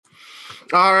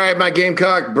All right, my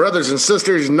Gamecock brothers and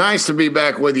sisters, nice to be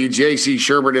back with you. JC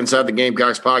Sherbert inside the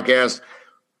Gamecocks podcast.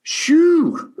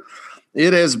 Shoo!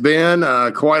 It has been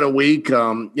quite a week.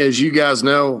 As you guys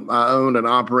know, I own and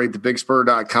operate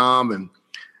thebigspur.com and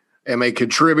am a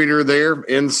contributor there,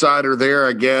 insider there,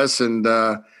 I guess. And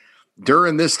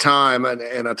during this time,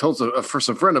 and I told a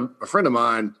friend of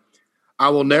mine, I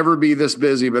will never be this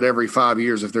busy, but every 5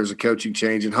 years if there's a coaching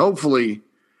change. And hopefully,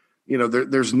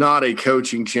 there's not a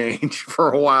coaching change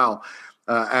for a while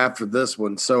after this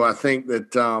one. So I think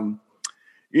that,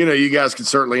 you guys can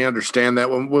certainly understand that.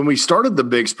 When we started the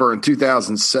Big Spur in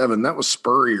 2007, that was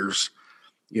Spurrier's,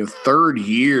 third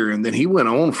year. And then he went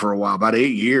on for a while, about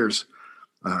 8 years.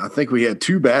 I think we had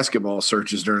 2 basketball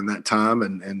searches during that time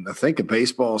and I think a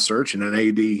baseball search and an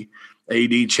AD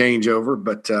changeover.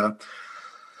 But,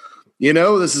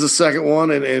 this is the second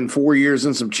one in 4 years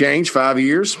and some change, 5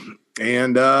 years.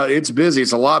 And it's busy.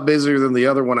 It's a lot busier than the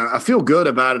other one. I feel good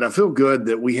about it. I feel good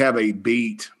that we have a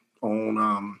beat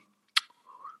on,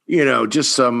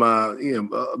 just some,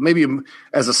 maybe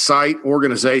as a site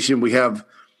organization, we have,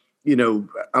 I don't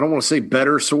want to say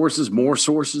better sources, more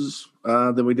sources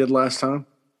than we did last time.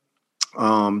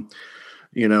 And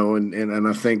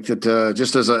I think that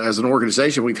just as an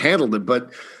organization, we've handled it.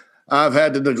 But I've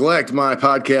had to neglect my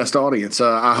podcast audience.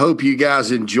 I hope you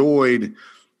guys enjoyed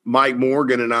Mike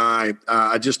Morgan and I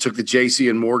just took the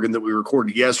JC and Morgan that we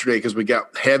recorded yesterday because we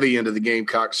got heavy into the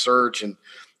Gamecock search. And,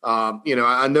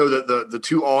 I know that the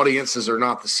two audiences are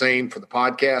not the same for the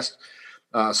podcast.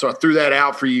 So I threw that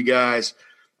out for you guys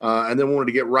and then wanted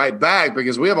to get right back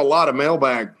because we have a lot of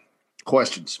mailbag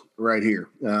questions right here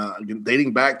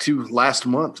dating back to last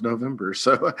month, November.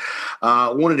 So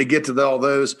wanted to get to all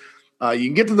those. You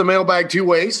can get to the mailbag 2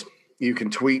 ways. You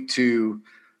can tweet to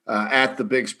at the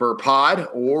Big Spur Pod,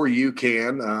 or you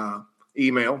can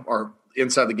email or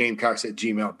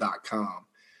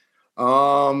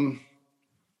insidethegamecocks@gmail.com.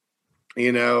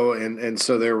 And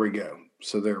so there we go.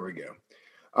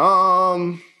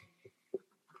 All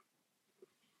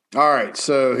right,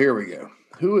 so here we go.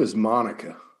 Who is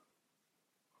Monica?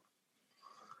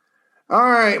 All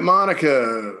right,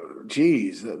 Monica.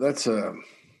 Geez, that's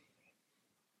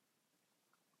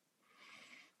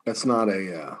not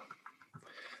a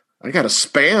I got a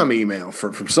spam email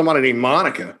from somebody named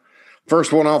Monica.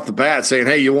 First one off the bat saying,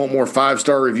 hey, you want more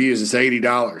 5-star reviews? It's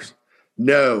 $80.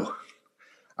 No,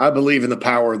 I believe in the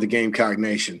power of the Gamecock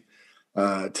Nation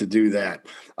to do that.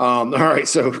 All right,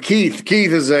 so Keith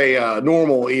is a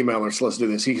normal emailer, so let's do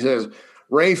this. He says,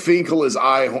 Ray Finkel is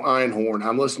Einhorn.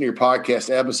 I'm listening to your podcast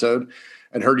episode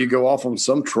and heard you go off on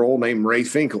some troll named Ray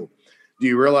Finkel. Do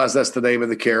you realize that's the name of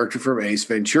the character from Ace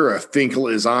Ventura? Finkel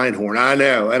is Einhorn. I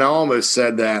know, and I almost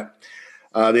said that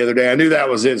the other day. I knew that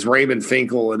was it. It's Raymond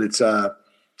Finkel, and it's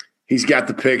he's got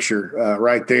the picture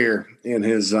right there in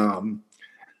his I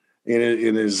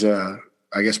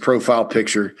guess profile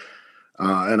picture.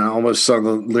 And I almost sung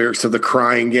the lyrics to the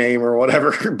Crying Game or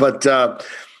whatever, but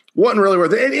wasn't really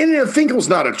worth it. And Finkel's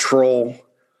not a troll.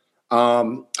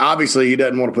 Obviously, he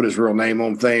doesn't want to put his real name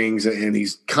on things, and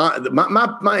he's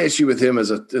my issue with him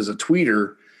as a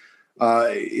tweeter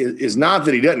is not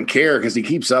that he doesn't care because he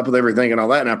keeps up with everything and all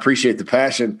that, and I appreciate the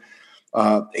passion.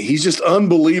 He's just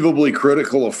unbelievably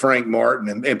critical of Frank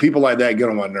Martin, and people like that get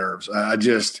on my nerves.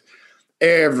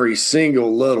 Every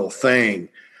single little thing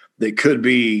that could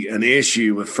be an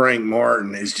issue with Frank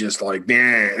Martin is just like,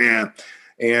 nah.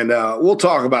 And we'll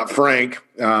talk about Frank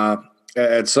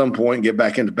at some point and get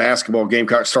back into basketball.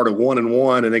 Gamecocks started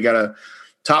 1-1, and they got a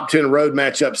top 10 road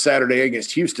matchup Saturday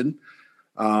against Houston.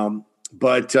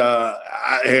 But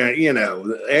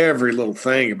every little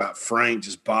thing about Frank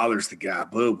just bothers the guy.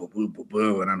 Boo, boo, boo, boo,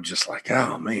 boo. And I'm just like,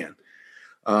 oh, man.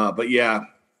 But, yeah,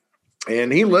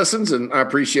 and he listens, and I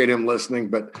appreciate him listening.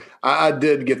 But I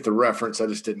did get the reference. I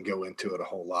just didn't go into it a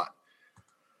whole lot.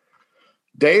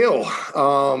 Dale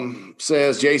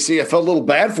says, JC, I felt a little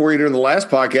bad for you during the last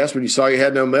podcast when you saw you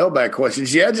had no mailbag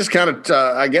questions. Yeah, just kind of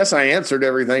I guess I answered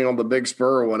everything on the Big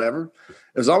Spur or whatever.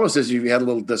 It was almost as if you had a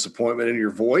little disappointment in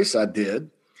your voice. I did.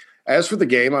 As for the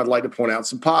game, I'd like to point out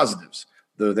some positives,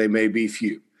 though they may be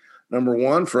few. Number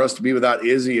one, for us to be without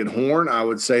Izzy and Horn, I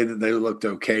would say that they looked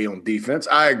okay on defense.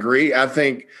 I agree. I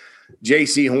think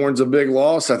J.C. Horn's a big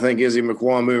loss. I think Izzy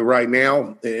McWamu right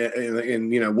now,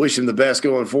 and wish him the best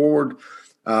going forward.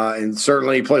 And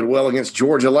certainly he played well against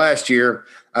Georgia last year.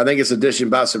 I think it's addition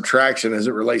by subtraction as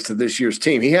it relates to this year's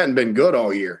team. He hadn't been good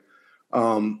all year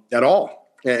at all.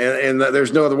 And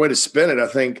there's no other way to spin it. I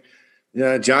think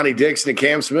Johnny Dixon and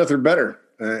Cam Smith are better.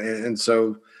 And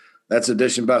so that's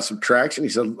addition by subtraction. He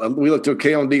said, we looked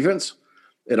okay on defense.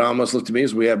 It almost looked to me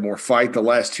as we had more fight the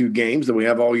last two games than we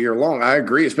have all year long. I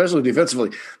agree, especially defensively.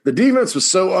 The defense was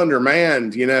so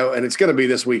undermanned, and it's going to be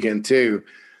this weekend too.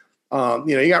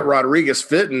 You got Rodriguez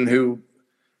Fitton, who,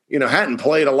 hadn't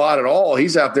played a lot at all.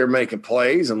 He's out there making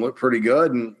plays and looked pretty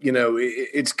good. And,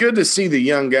 it's good to see the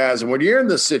young guys. And when you're in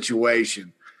this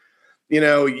situation,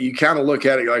 you kind of look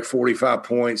at it like 45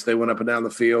 points. They went up and down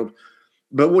the field.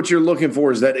 But what you're looking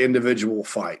for is that individual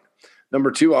fight. Number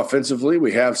two, offensively,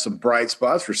 we have some bright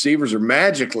spots. Receivers are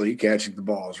magically catching the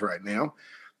balls right now.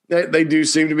 They do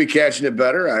seem to be catching it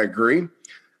better. I agree.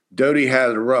 Doty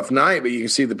had a rough night, but you can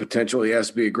see the potential. He has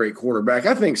to be a great quarterback.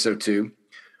 I think so, too.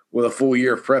 With a full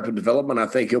year of prep and development, I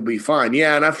think he'll be fine.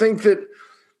 Yeah, and I think that,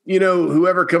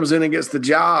 whoever comes in and gets the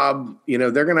job, they're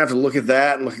going to have to look at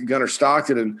that and look at Gunnar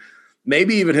Stockton and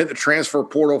maybe even hit the transfer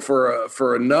portal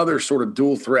for another sort of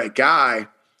dual threat guy.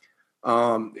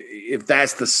 If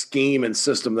that's the scheme and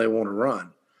system they want to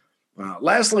run.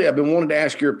 Lastly, I've been wanting to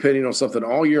ask your opinion on something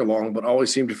all year long, but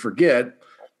always seem to forget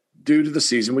due to the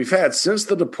season we've had. Since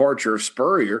the departure of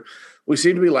Spurrier, we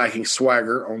seem to be lacking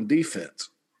swagger on defense.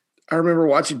 I remember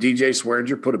watching DJ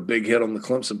Swearinger put a big hit on the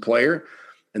Clemson player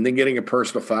and then getting a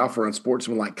personal foul for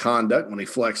unsportsmanlike conduct when he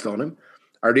flexed on him.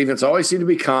 Our defense always seemed to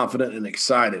be confident and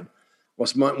excited.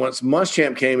 Once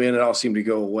Muschamp came in, it all seemed to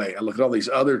go away. I look at all these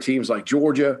other teams like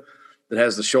Georgia that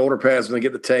has the shoulder pads when they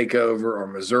get the takeover, or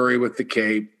Missouri with the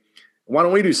cape. Why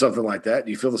don't we do something like that?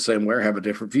 Do you feel the same way or have a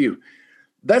different view?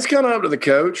 That's kind of up to the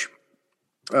coach.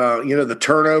 The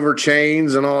turnover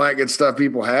chains and all that good stuff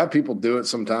people have. People do it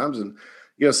sometimes. And,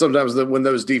 sometimes when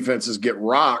those defenses get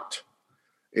rocked,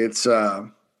 it's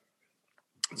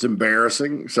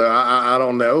embarrassing. So I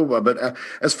don't know. But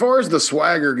as far as the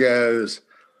swagger goes,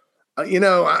 I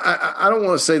don't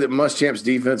want to say that Muschamp's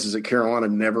defenses at Carolina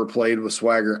never played with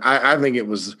swagger. I think it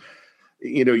was,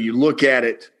 you look at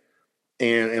it,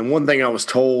 and one thing I was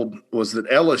told was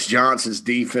that Ellis Johnson's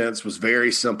defense was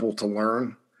very simple to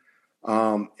learn.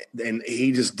 And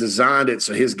he just designed it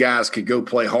so his guys could go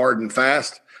play hard and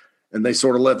fast, and they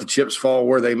sort of let the chips fall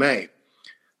where they may.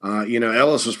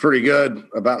 Ellis was pretty good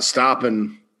about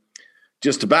stopping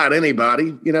just about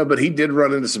anybody, but he did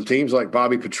run into some teams like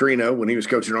Bobby Petrino when he was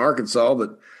coaching Arkansas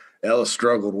that Ellis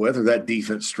struggled with, or that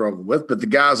defense struggled with. But the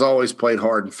guys always played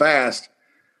hard and fast,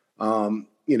 and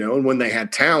when they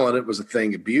had talent, it was a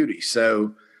thing of beauty.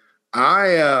 So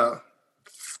I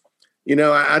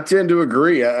tend to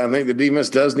agree. I think the defense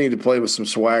does need to play with some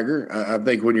swagger. I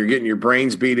think when you're getting your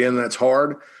brains beat in, that's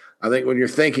hard. I think when you're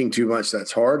thinking too much,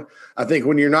 that's hard. I think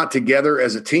when you're not together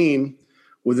as a team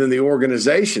within the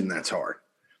organization, that's hard.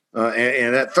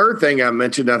 And that third thing I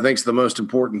mentioned, I think is the most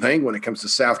important thing when it comes to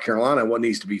South Carolina, what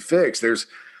needs to be fixed.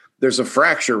 There's a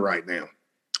fracture right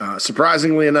now.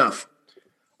 Surprisingly enough,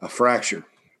 a fracture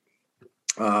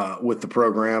with the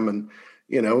program. And,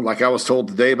 like I was told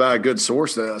today by a good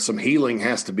source, some healing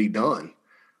has to be done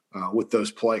with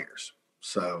those players.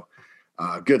 So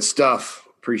good stuff.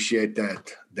 Appreciate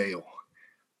that, Dale.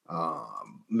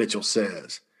 Mitchell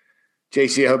says,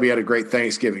 JC, I hope you had a great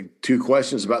Thanksgiving. 2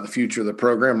 questions about the future of the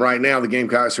program. Right now, the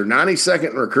Gamecocks are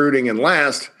 92nd in recruiting and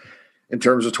last in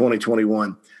terms of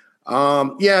 2021.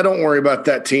 Don't worry about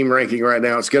that team ranking right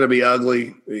now. It's going to be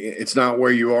ugly. It's not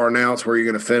where you are now. It's where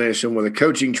you're going to finish. And with a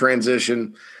coaching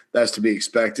transition, that's to be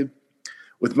expected.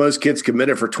 With most kids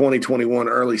committed for 2021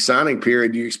 early signing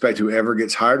period, you expect whoever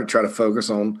gets hired to try to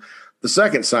focus on the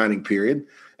second signing period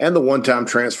and the one-time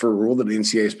transfer rule that the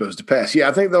NCAA is supposed to pass. Yeah,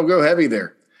 I think they'll go heavy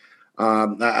there.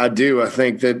 I do. I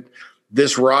think that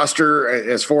this roster,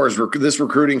 as far as this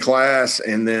recruiting class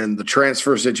and then the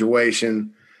transfer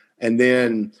situation and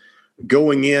then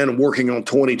going in and working on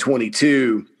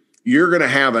 2022, you're going to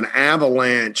have an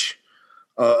avalanche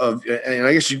of, and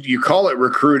I guess you call it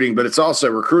recruiting, but it's also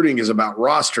recruiting is about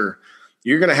roster.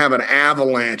 You're going to have an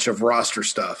avalanche of roster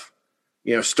stuff,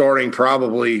 starting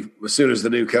probably as soon as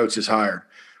the new coach is hired,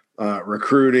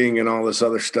 recruiting and all this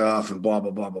other stuff and blah,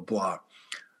 blah, blah, blah, blah.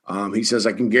 He says,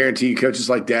 I can guarantee you coaches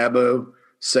like Dabo,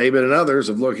 Saban, and others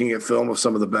of looking at film of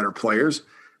some of the better players.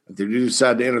 If they do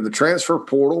decide to enter the transfer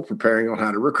portal, preparing on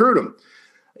how to recruit them.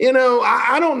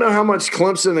 I don't know how much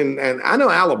Clemson and I know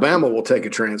Alabama will take a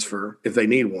transfer if they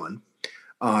need one.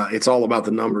 It's all about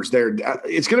the numbers there.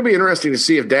 It's going to be interesting to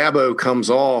see if Dabo comes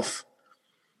off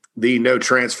the no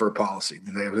transfer policy.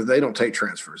 They don't take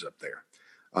transfers up there.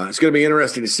 It's going to be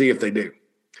interesting to see if they do.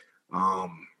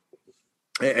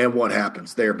 And what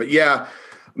happens there. But, yeah,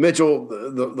 Mitchell,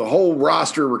 the whole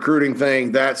roster recruiting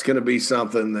thing, that's going to be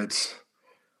something that's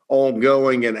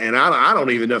ongoing. And I don't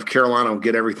even know if Carolina will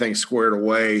get everything squared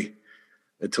away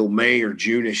until May or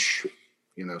June-ish,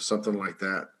 something like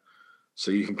that.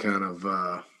 So you can kind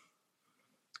of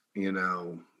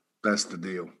That's the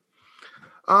deal.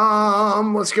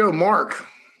 Let's go, Mark.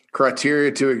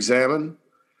 Criteria to examine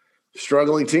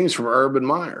struggling teams from Urban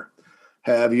Meyer.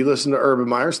 Have you listened to Urban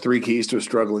Meyer's 3 keys to a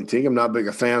struggling team? I'm not big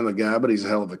a fan of the guy, but he's a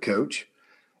hell of a coach.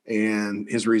 And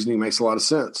his reasoning makes a lot of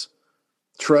sense.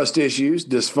 Trust issues,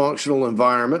 dysfunctional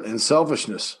environment, and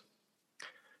selfishness.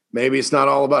 Maybe it's not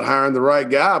all about hiring the right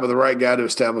guy, but the right guy to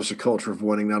establish a culture of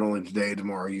winning, not only today,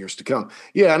 tomorrow, years to come.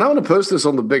 Yeah, and I'm going to post this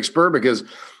on the Big Spur because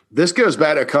this goes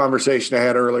back to a conversation I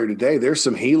had earlier today. There's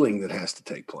some healing that has to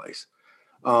take place.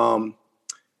 And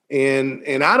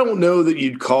I don't know that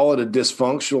you'd call it a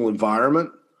dysfunctional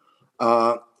environment.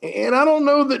 And I don't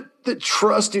know that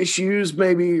trust issues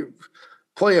maybe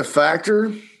play a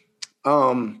factor.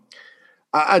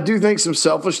 I do think some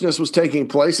selfishness was taking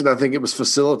place, and I think it was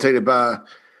facilitated by,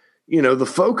 the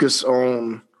focus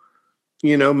on,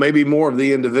 maybe more of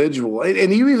the individual.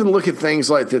 And you even look at things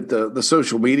like that the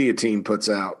social media team puts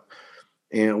out,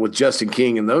 and with Justin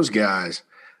King and those guys.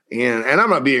 And I'm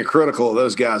not being critical of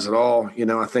those guys at all.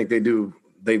 I think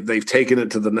they've taken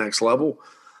it to the next level.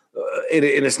 And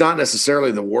it's not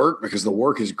necessarily the work, because the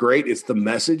work is great. It's the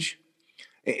message.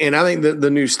 And I think that the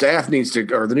new staff needs to,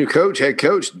 or the new head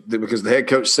coach, because the head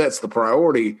coach sets the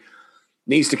priority,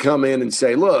 needs to come in and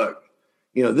say, look,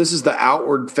 this is the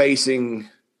outward facing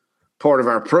part of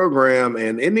our program,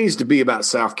 and it needs to be about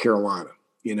South Carolina.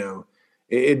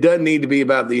 It doesn't need to be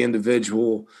about the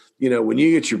individual. When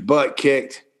you get your butt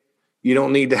kicked, you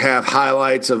don't need to have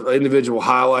individual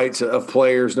highlights of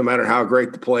players, no matter how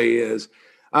great the play is.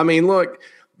 I mean, look,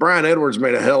 Brian Edwards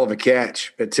made a hell of a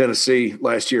catch at Tennessee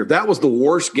last year. That was the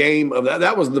worst game of that.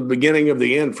 That was the beginning of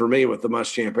the end for me with the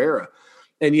Muschamp era.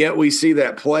 And yet we see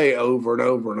that play over and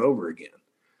over and over again.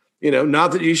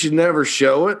 Not that you should never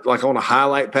show it like on a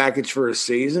highlight package for a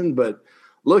season, but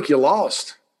look, you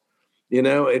lost.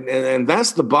 And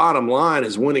that's the bottom line,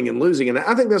 is winning and losing. And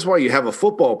I think that's why you have a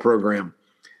football program.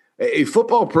 A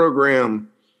football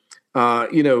program,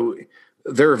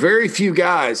 there are very few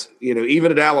guys,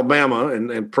 even at Alabama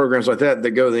and programs like that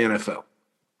go to the NFL,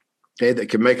 that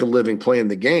can make a living playing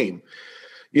the game.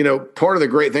 Part of the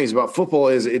great things about football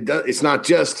is it's not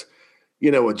just,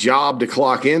 a job to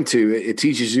clock into. It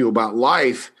teaches you about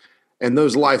life, and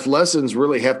those life lessons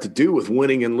really have to do with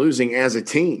winning and losing as a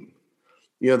team.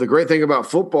 The great thing about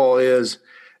football is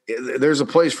there's a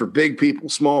place for big people,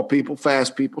 small people,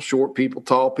 fast people, short people,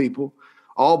 tall people,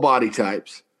 all body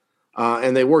types.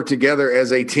 And they work together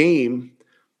as a team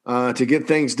to get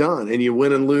things done. And you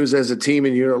win and lose as a team,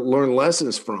 and you learn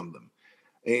lessons from them.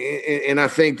 And I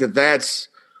think that's,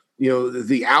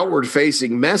 the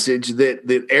outward-facing message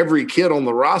that every kid on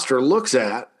the roster looks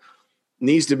at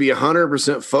needs to be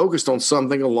 100% focused on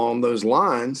something along those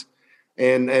lines,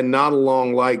 and not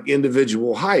along like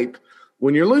individual hype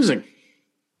when you're losing.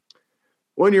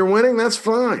 When you're winning, that's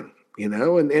fine. And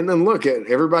then look at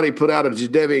everybody put out a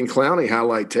Jadeveon Clowney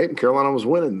highlight tape, and Carolina was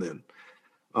winning then.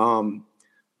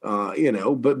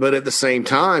 But at the same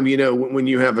time, when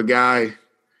you have a guy,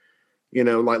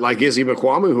 like Izzy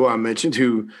McQuamu, who I mentioned,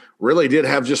 who really did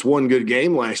have just one good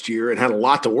game last year and had a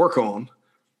lot to work on,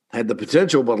 had the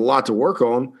potential, but a lot to work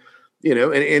on,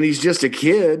 and he's just a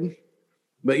kid.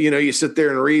 But, you sit there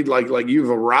and read like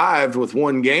you've arrived with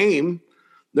one game.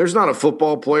 There's not a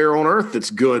football player on earth that's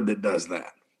good that does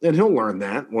that. And he'll learn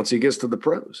that once he gets to the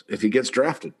pros, if he gets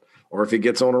drafted or if he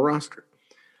gets on a roster,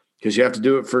 because you have to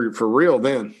do it for real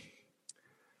then.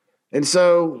 And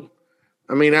so,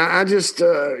 I mean, I just,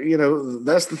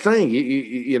 that's the thing,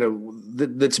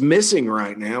 that's missing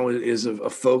right now is a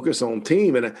focus on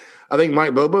team. And I think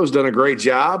Mike Bobo's done a great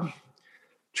job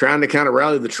trying to kind of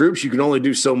rally the troops. You can only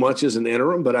do so much as an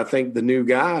interim, but I think the new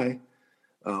guy,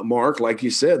 Mark, like you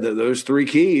said, that those 3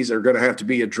 keys are going to have to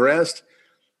be addressed.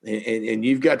 And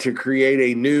you've got to create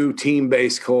a new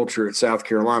team-based culture at South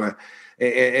Carolina.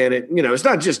 And it's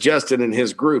not just Justin and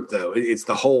his group, though. It's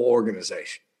the whole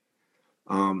organization.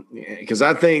 Because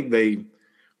I think they,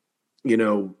 I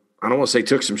don't want to say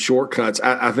took some shortcuts.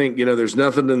 I think, there's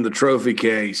nothing in the trophy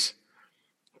case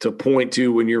to point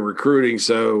to when you're recruiting.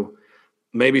 So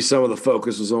maybe some of the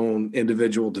focus was on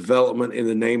individual development in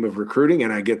the name of recruiting.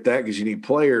 And I get that, because you need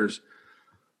players.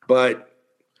 But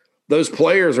those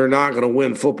players are not going to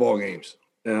win football games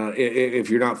if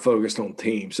you're not focused on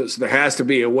teams. So there has to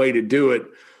be a way to do it.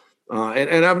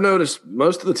 And I've noticed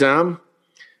most of the time,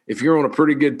 if you're on a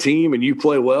pretty good team and you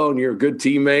play well and you're a good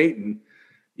teammate and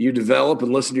you develop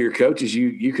and listen to your coaches,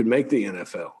 you can make the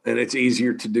NFL, and it's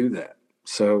easier to do that.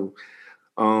 So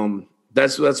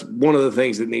that's one of the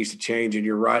things that needs to change. And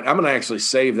you're right. I'm going to actually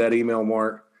save that email,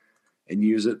 Mark, and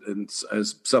use it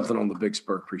as something on the Big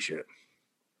Spur. Appreciate it.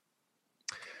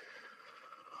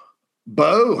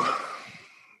 Bo,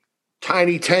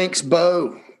 Tiny Tanks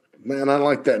Bo. Man, I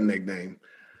like that nickname.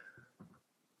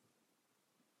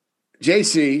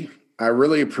 JC, I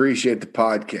really appreciate the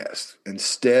podcast.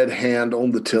 Instead, hand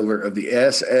on the tiller of the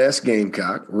SS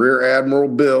Gamecock, Rear Admiral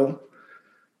Bill,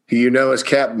 who you know as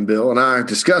Captain Bill, and I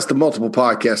discuss the multiple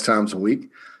podcast times a week,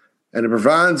 and it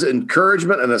provides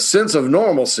encouragement and a sense of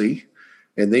normalcy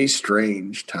in these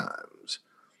strange times.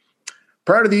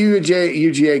 Prior to the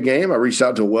UGA game, I reached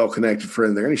out to a well-connected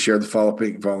friend there, and he shared the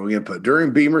following input.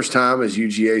 During Beamer's time as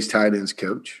UGA's tight ends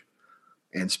coach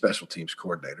and special teams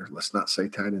coordinator, let's not say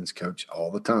tight ends coach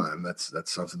all the time. That's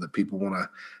something that people want to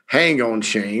hang on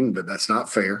Shane, but that's not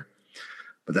fair.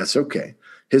 But that's okay.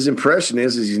 His impression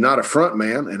is he's not a front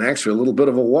man and actually a little bit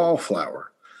of a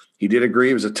wallflower. He did agree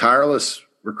he was a tireless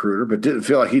recruiter, but didn't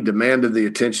feel like he demanded the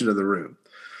attention of the room.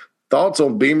 Thoughts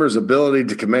on Beamer's ability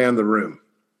to command the room?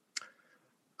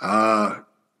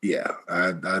 Yeah,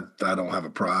 I don't have a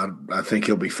problem. I think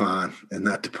he'll be fine in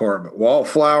that department.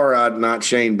 Wallflower, not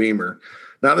Shane Beamer.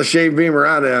 Not the Shane Beamer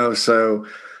I know. So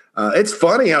it's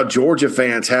funny how Georgia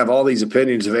fans have all these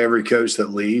opinions of every coach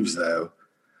that leaves, though.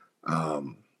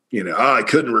 I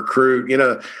couldn't recruit.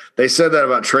 They said that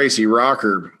about Tracy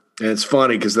Rocker, and it's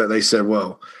funny because they said,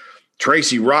 well,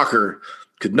 Tracy Rocker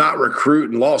could not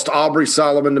recruit and lost Aubrey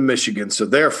Solomon to Michigan, so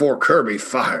therefore Kirby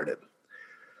fired him.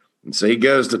 And so he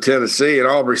goes to Tennessee, and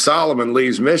Aubrey Solomon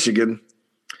leaves Michigan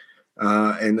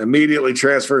and immediately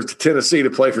transfers to Tennessee to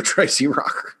play for Tracy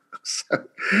Rocker. So,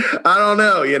 I don't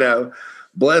know,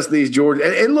 bless these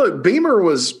Georgia. And look, Beamer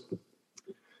was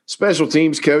special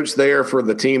teams coach there for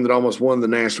the team that almost won the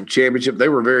national championship. They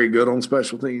were very good on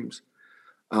special teams.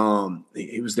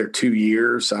 He was there 2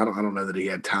 years. So I don't know that he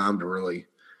had time to really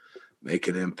make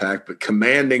an impact, but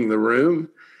commanding the room,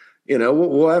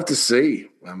 we'll have to see.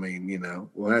 I mean,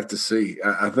 we'll have to see.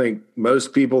 I think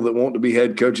most people that want to be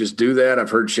head coaches do that. I've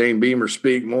heard Shane Beamer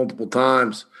speak multiple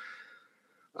times.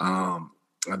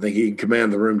 I think he can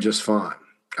command the room just fine.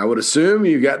 I would assume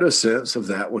you got a sense of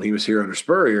that when he was here under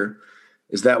Spurrier.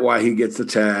 Is that why he gets the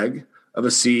tag of a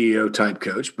CEO type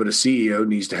coach? But a CEO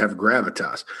needs to have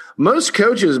gravitas. Most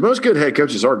good head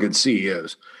coaches are good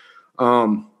CEOs.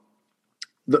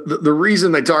 The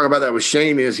reason they talk about that with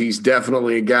Shane is he's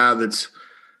definitely a guy that's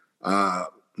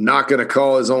not going to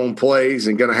call his own plays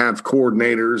and going to have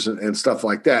coordinators and stuff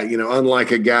like that.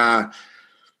 Unlike a guy,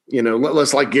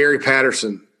 let's like Gary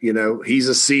Patterson. He's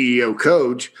a CEO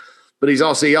coach, but he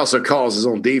also calls his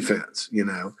own defense.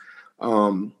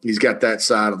 He's got that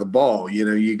side of the ball.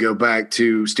 You go back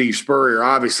to Steve Spurrier.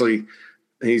 Obviously,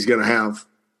 he's going to have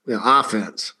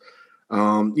offense.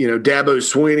 Dabo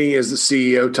Swinney is the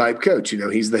CEO type coach.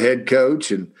 He's the head coach,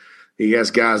 and he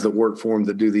has guys that work for him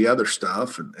that do the other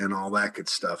stuff and all that good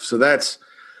stuff. So that's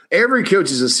every coach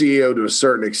is a CEO to a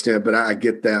certain extent, but I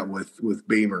get that with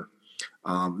Beamer.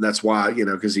 That's why,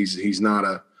 because he's not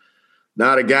a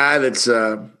guy that's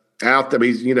out there.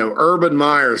 He's, Urban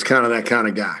Meyer is kind of that kind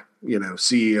of guy,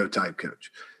 CEO type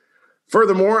coach.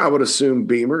 Furthermore, I would assume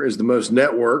Beamer is the most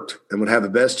networked and would have the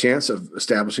best chance of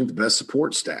establishing the best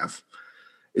support staff.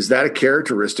 Is that a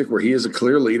characteristic where he is a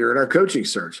clear leader in our coaching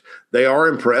search? They are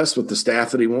impressed with the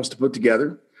staff that he wants to put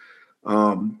together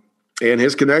and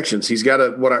his connections. He's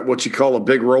got what you call a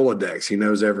big Rolodex. He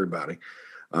knows everybody.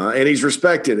 And he's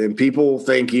respected, and people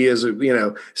think he is,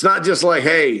 it's not just like,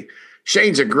 hey,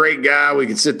 Shane's a great guy we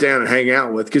can sit down and hang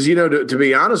out with. Because, to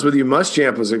be honest with you,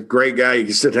 Muschamp was a great guy you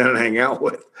can sit down and hang out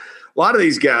with. A lot of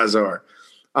these guys are.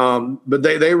 But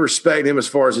they respect him as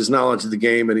far as his knowledge of the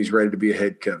game, and he's ready to be a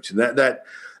head coach. And that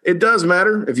it does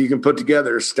matter if you can put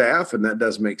together a staff, and that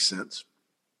does make sense.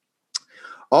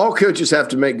 All coaches have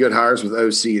to make good hires with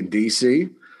OC and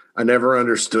DC. I never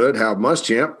understood how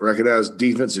Muschamp, recognized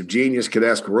defensive genius, could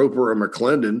ask Roper or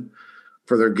McClendon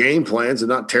for their game plans and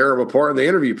not tear them apart in the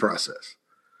interview process.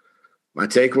 My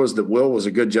take was that Will was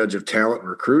a good judge of talent and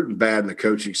recruit and bad in the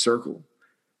coaching circle.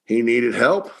 He needed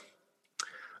help.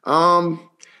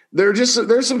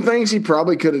 There's some things he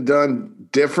probably could have done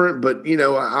different, but I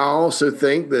also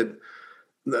think that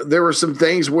there were some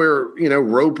things where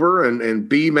Roper and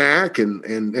B-Mac and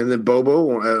then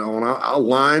Bobo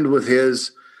aligned with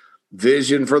his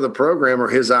vision for the program or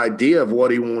his idea of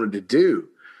what he wanted to do.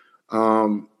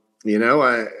 I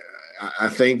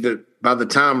think that by the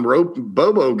time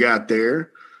Bobo got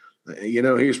there, he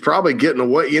was probably getting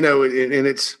away. And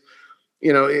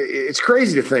it's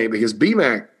crazy to think because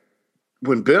B-Mac,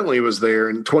 when Bentley was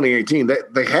there in 2018,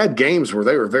 they had games where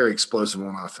they were very explosive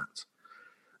on offense.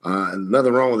 And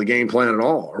nothing wrong with the game plan at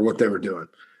all or what they were doing.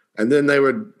 And then they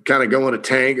would kind of go in a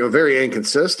tank, very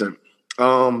inconsistent.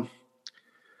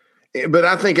 But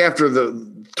I think after the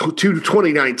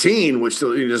 2019, which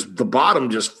just the bottom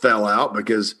just fell out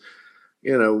because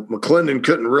McClendon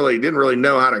didn't really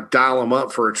know how to dial him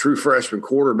up for a true freshman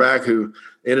quarterback who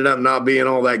ended up not being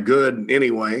all that good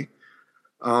anyway.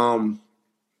 I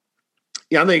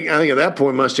think at that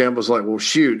point Muschamp was like, well,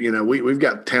 shoot, we've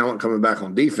got talent coming back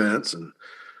on defense, and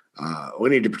we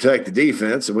need to protect the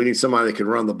defense, and we need somebody that can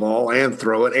run the ball and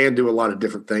throw it and do a lot of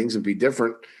different things and be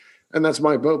different, and that's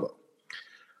Mike Bobo.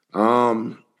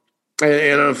 And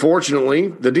unfortunately,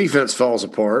 the defense falls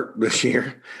apart this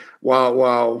year,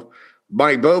 while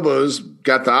Mike Bobo's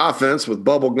got the offense with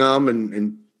bubble gum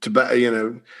and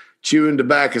chewing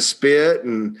tobacco spit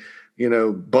and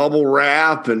bubble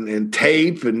wrap and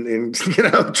tape and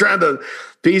trying to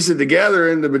piece it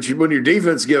together. But when your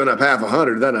defense is giving up half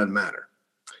 100, that doesn't matter.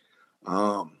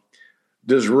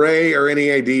 Does Ray or any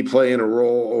AD play in a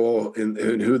role in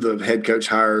who the head coach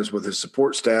hires with his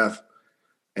support staff?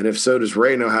 And if so, does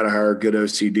Ray know how to hire a good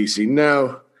OC/DC?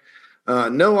 No.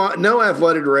 No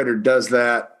athletic director does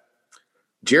that.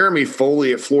 Jeremy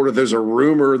Foley at Florida, there's a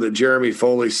rumor that Jeremy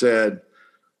Foley said,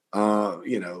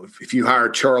 if you hire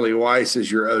Charlie Weis as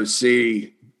your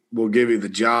OC, we'll give you the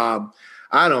job.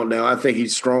 I don't know. I think he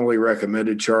strongly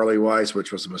recommended Charlie Weis,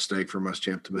 which was a mistake for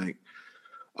Muschamp to make.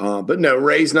 But no,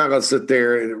 Ray's not going to sit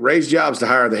there. Ray's job is to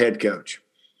hire the head coach,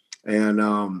 and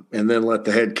then let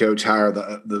the head coach hire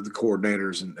the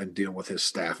coordinators and deal with his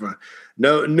staff.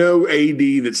 No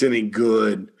AD that's any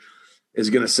good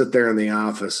is going to sit there in the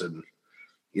office and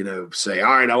say,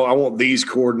 all right, I want these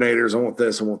coordinators, I want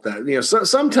this, I want that. So,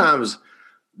 sometimes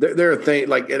there are things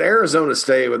like at Arizona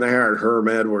State when they hired Herm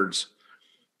Edwards,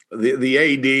 the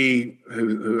AD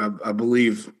who I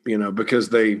believe because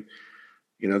they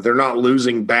they're not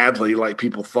losing badly like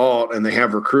people thought, and they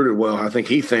have recruited well. I think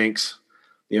he thinks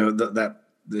that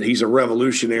he's a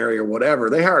revolutionary or whatever.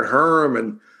 They hired Herm,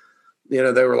 and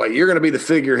they were like, you're going to be the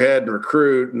figurehead and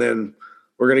recruit, and then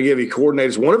we're going to give you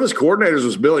coordinators. One of his coordinators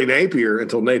was Billy Napier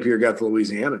until Napier got the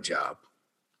Louisiana job.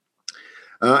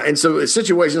 And so in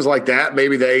situations like that,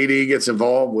 maybe the AD gets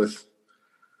involved with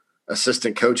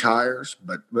assistant coach hires,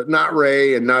 but not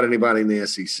Ray and not anybody in the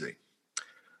SEC.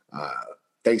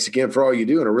 Thanks again for all you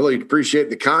do, and I really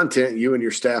appreciate the content you and your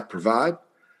staff provide.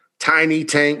 Tiny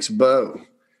Tanks Bo.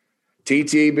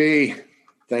 TTB,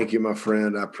 thank you, my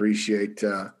friend. I appreciate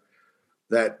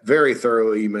that very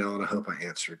thorough email, and I hope I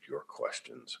answered your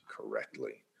questions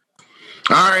correctly.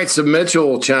 All right, so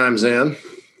Mitchell chimes in.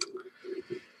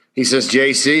 He says,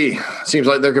 JC, seems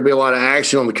like there could be a lot of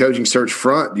action on the coaching search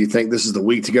front. Do you think this is the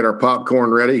week to get our popcorn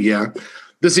ready? Yeah.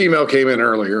 This email came in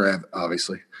earlier,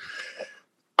 obviously.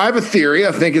 I have a theory.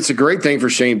 I think it's a great thing for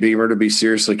Shane Beamer to be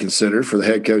seriously considered for the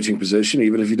head coaching position,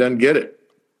 even if he doesn't get it.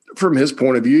 From his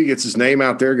point of view, he gets his name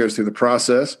out there, goes through the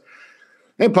process,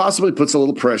 and possibly puts a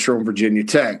little pressure on Virginia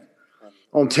Tech.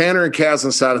 On Tanner and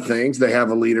Caslin's side of things, they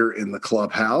have a leader in the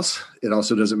clubhouse. It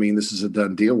also doesn't mean this is a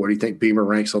done deal. Where do you think Beamer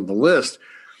ranks on the list?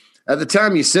 At the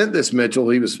time you sent this, Mitchell,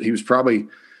 he was probably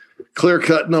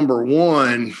clear-cut number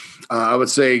one. I would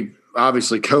say,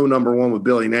 obviously, co-number one with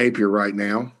Billy Napier right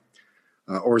now.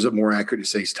 Or is it more accurate to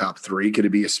say he's top three? Could it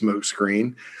be a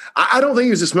smokescreen? I don't think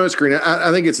it was a smokescreen. I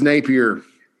think it's Napier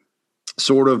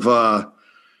sort of,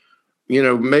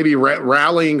 maybe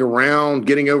rallying around,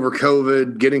 getting over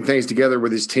COVID, getting things together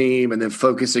with his team, and then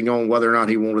focusing on whether or not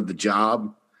he wanted the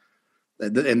job.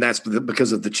 And that's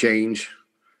because of the change,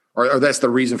 or that's the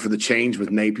reason for the change with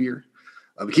Napier.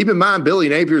 Keep in mind, Billy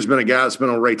Napier has been a guy that's been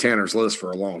on Ray Tanner's list for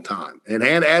a long time. And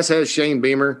as has Shane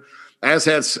Beamer, as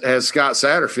has Scott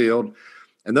Satterfield.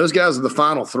 And those guys are the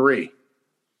final three.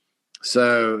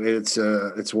 So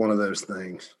it's one of those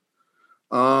things.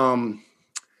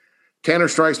 Tanner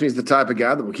strikes me as the type of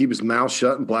guy that will keep his mouth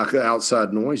shut and block the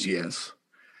outside noise. Yes.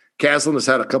 Caslin has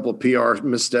had a couple of PR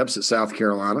missteps at South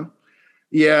Carolina.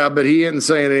 Yeah, but he isn't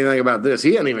saying anything about this.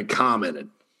 He hadn't even commented,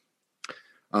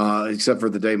 except for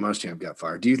the day Muschamp got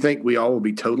fired. Do you think we all will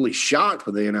be totally shocked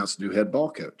when they announce a new head ball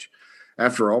coach?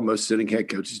 After all, most sitting head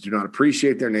coaches do not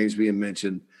appreciate their names being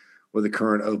mentioned with a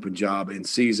current open job in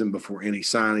season before any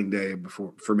signing day,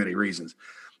 for many reasons.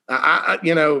 I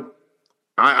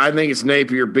think it's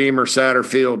Napier, Beamer,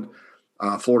 Satterfield,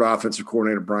 Florida offensive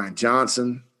coordinator Brian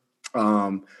Johnson.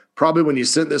 Probably when you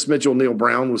sent this, Mitchell, Neil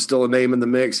Brown was still a name in the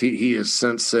mix. He has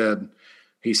since said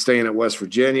he's staying at West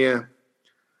Virginia.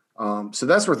 So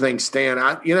that's where things stand.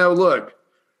 Look,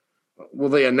 will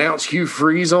they announce Hugh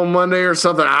Freeze on Monday or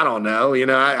something? I don't know.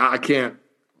 I can't.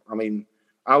 I mean,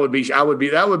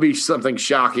 that would be something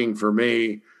shocking for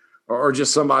me, or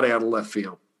just somebody out of left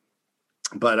field.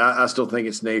 But I still think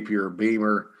it's Napier or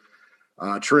Beamer,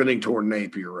 trending toward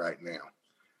Napier right now.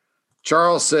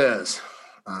 Charles says,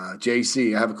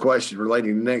 JC, I have a question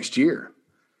relating to next year.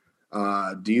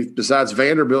 Besides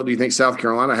Vanderbilt, do you think South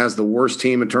Carolina has the worst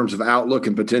team in terms of outlook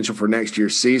and potential for next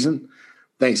year's season?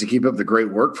 Thanks, to keep up the great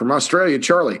work. From Australia,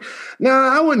 Charlie. No,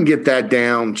 I wouldn't get that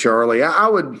down, Charlie. I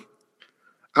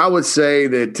would say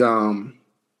that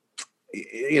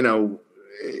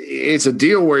it's a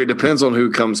deal where it depends on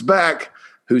who comes back,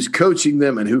 who's coaching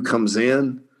them, and who comes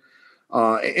in.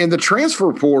 And the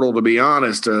transfer portal, to be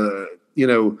honest,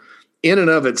 in and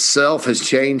of itself has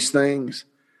changed things.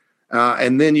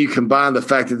 And then you combine the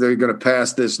fact that they're going to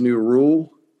pass this new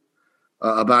rule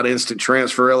about instant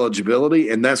transfer eligibility,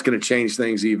 and that's going to change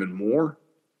things even more.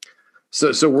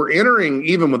 So we're entering,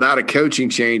 even without a coaching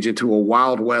change, into a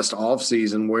Wild West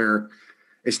offseason where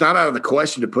it's not out of the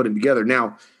question to put it together.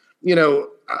 Now,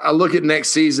 I look at next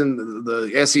season,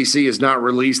 the SEC has not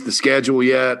released the schedule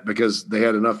yet because they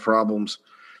had enough problems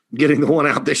getting the one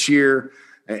out this year.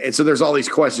 And so there's all these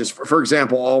questions. For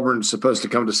example, Auburn's supposed to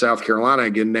come to South Carolina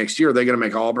again next year. They're going to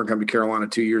make Auburn come to Carolina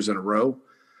 2 years in a row,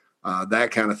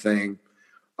 that kind of thing.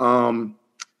 So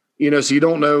you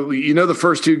don't know. The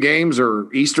first two games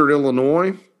are Eastern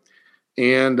Illinois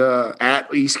and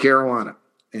at East Carolina.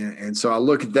 And so I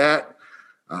look at that.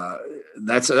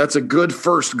 That's a good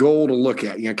first goal to look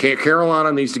at.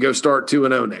 Carolina needs to go start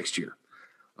 2-0 next year.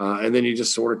 And then you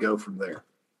just sort of go from there.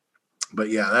 But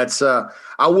yeah, that's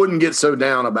I wouldn't get so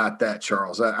down about that,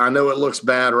 Charles. I know it looks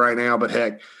bad right now, but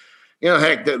heck,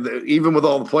 even with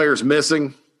all the players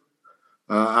missing,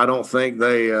 I don't think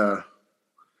they, I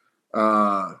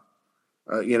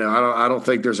don't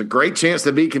think there's a great chance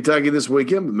to beat Kentucky this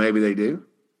weekend, but maybe they do.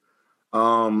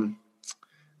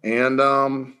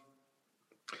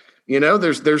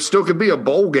 There still could be a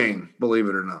bowl game, believe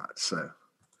it or not. So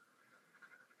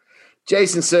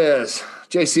Jason says,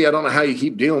 JC, I don't know how you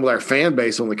keep dealing with our fan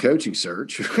base on the coaching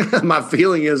search. My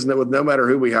feeling is that with no matter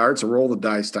who we hire, it's a roll the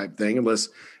dice type thing, unless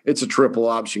it's a triple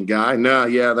option guy. No,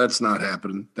 yeah, that's not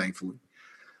happening, thankfully.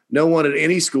 No one at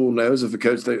any school knows if the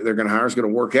coach they're going to hire is going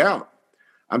to work out.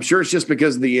 I'm sure it's just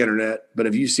because of the internet, but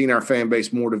have you seen our fan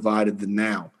base more divided than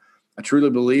now? I truly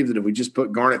believe that if we just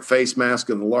put Garnet face mask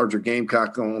and the larger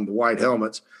Gamecock on the white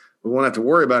helmets, we won't have to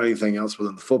worry about anything else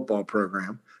within the football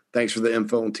program. Thanks for the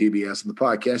info on TBS and the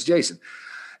podcast, Jason.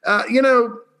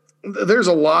 There's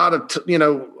a lot of,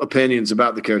 opinions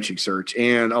about the coaching search,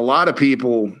 and a lot of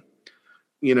people,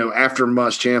 after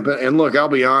Muschamp, and look, I'll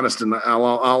be honest and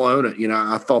I'll own it.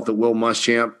 I thought that Will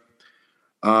Muschamp,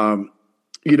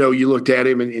 you looked at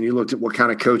him and you looked at what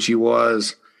kind of coach he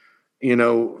was,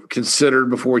 considered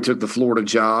before he took the Florida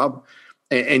job.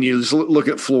 And you just look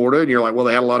at Florida and you're like, well,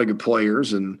 they had a lot of good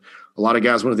players and a lot of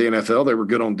guys went to the NFL. They were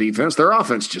good on defense. Their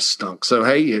offense just stunk. So,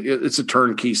 hey, it's a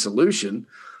turnkey solution.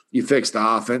 You fix the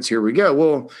offense. Here we go.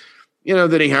 Well,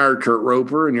 then he hired Kurt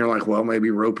Roper and you're like, well,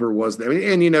 maybe Roper was there.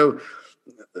 And,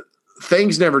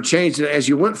 things never changed. And as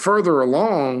you went further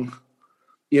along,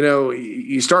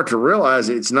 you start to realize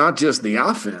it's not just the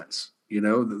offense.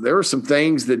 There were some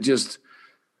things that just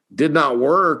did not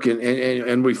work,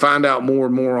 and we find out more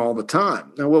and more all the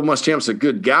time. Now, Will Muschamp's a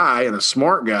good guy and a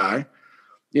smart guy.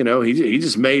 He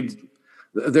just made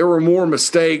 – there were more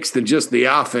mistakes than just the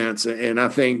offense, and I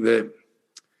think that,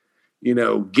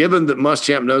 given that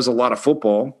Muschamp knows a lot of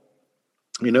football,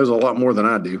 he knows a lot more than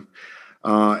I do,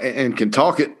 and can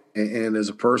talk it and is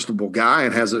a personable guy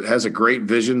and has a great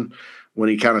vision when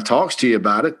he kind of talks to you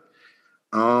about it.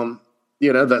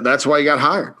 That's why he got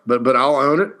hired. But I'll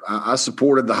own it. I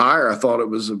supported the hire. I thought it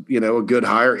was a good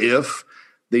hire if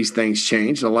these things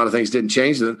changed. And a lot of things didn't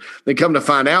change. And they come to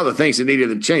find out the things that needed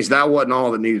to change, that wasn't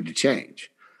all that needed to change.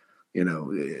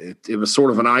 It was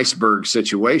sort of an iceberg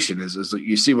situation. Is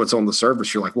you see what's on the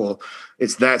surface, you're like, well,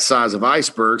 it's that size of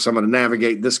iceberg, so I'm going to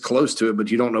navigate this close to it,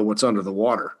 but you don't know what's under the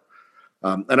water.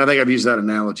 And I think I've used that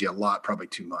analogy a lot, probably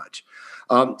too much.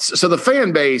 So the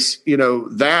fan base,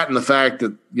 that and the fact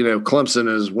that,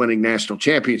 Clemson is winning national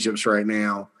championships right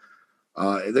now,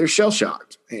 they're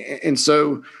shell-shocked. And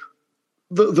so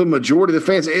the majority of the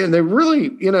fans, and they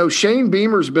really, Shane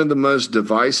Beamer's been the most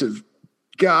divisive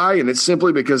guy, and it's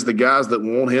simply because the guys that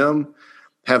want him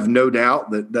have no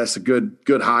doubt that that's a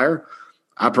good hire.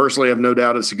 I personally have no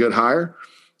doubt it's a good hire.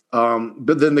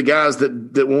 But then the guys that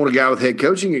want a guy with head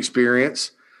coaching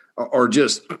experience or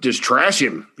just trash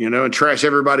him, and trash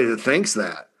everybody that thinks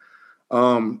that.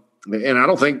 And I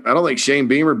don't think Shane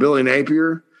Beamer, Billy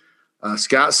Napier,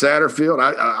 Scott Satterfield,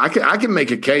 I can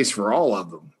make a case for all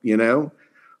of them,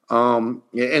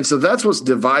 and so that's what's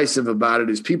divisive about it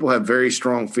is people have very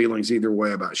strong feelings either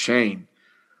way about Shane.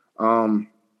 And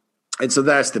so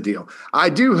that's the deal. I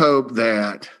do hope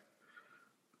that,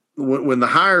 when the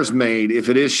hire's made, if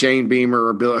it is Shane Beamer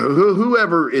or Bill,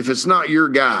 whoever, if it's not your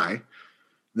guy,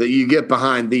 that you get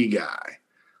behind the guy.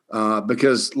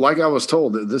 Because like I was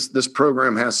told, that this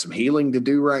program has some healing to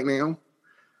do right now.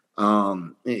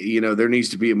 There needs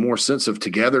to be a more sense of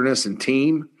togetherness and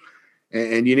team,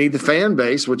 and you need the fan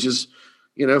base, which is,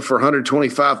 for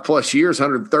 125 plus years,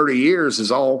 130 years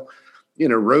is all,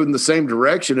 rode in the same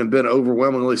direction and been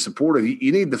overwhelmingly supportive.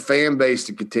 You need the fan base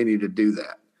to continue to do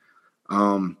that.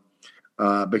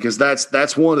 Because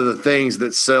that's one of the things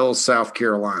that sells South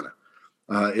Carolina,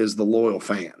 is the loyal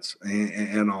fans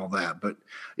and all that. But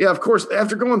yeah, of course,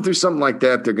 after going through something like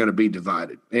that, they're going to be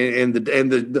divided, and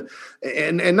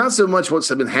not so much what's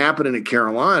been happening at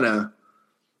Carolina,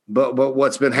 but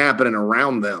what's been happening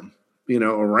around them.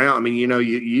 You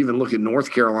even look at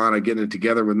North Carolina getting it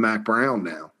together with Mack Brown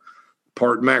now,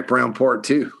 part Mack Brown, part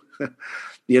two.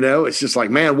 It's just like,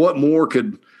 man, what more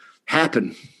could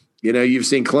happen? You've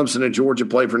seen Clemson and Georgia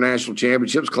play for national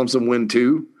championships. Clemson win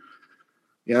 2.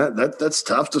 Yeah, that's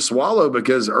tough to swallow,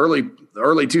 because early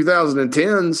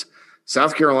 2010s,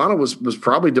 South Carolina was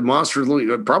probably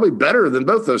demonstrably probably better than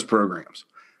both those programs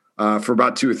for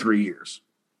about 2 or 3 years.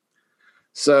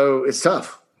 So it's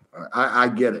tough. I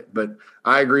get it, but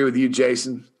I agree with you,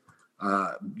 Jason.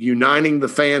 Uniting the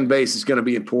fan base is going to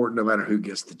be important no matter who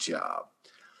gets the job.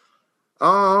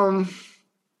 All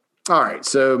right,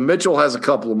 so Mitchell has a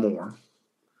couple of more.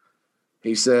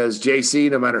 He says, JC,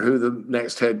 no matter who the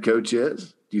next head coach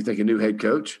is, do you think a new head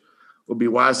coach would be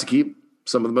wise to keep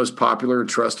some of the most popular and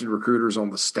trusted recruiters on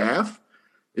the staff?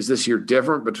 Is this year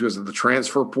different because of the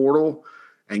transfer portal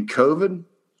and COVID?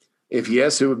 If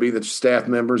yes, who would be the staff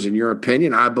members in your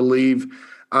opinion? I believe,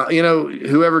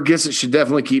 whoever gets it should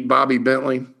definitely keep Bobby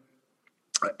Bentley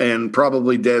and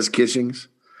probably Des Kitchings.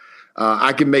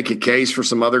 I can make a case for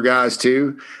some other guys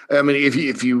too. I mean,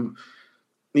 if you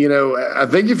I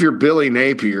think if you're Billy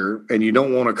Napier and you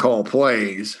don't want to call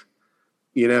plays,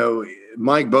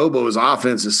 Mike Bobo's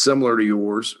offense is similar to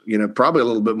yours, probably a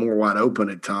little bit more wide open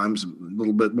at times, a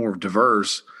little bit more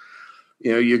diverse.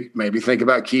 You maybe think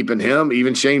about keeping him.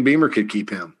 Even Shane Beamer could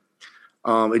keep him.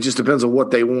 It just depends on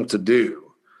what they want to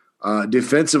do.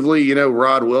 Defensively,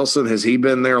 Rod Wilson, has he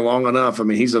been there long enough? I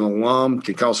mean, he's an alum,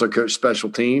 can also coach special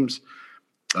teams.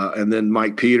 And then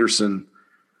Mike Peterson,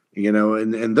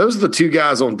 and those are the two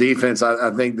guys on defense I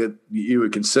think that you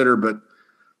would consider. But,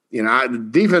 the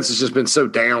defense has just been so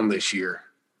down this year.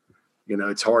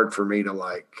 It's hard for me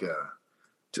to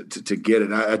to get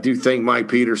it. I do think Mike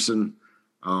Peterson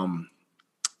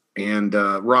and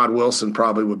Rod Wilson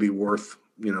probably would be worth,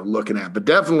 looking at. But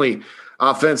definitely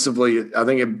offensively, I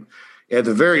think at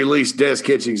the very least, Des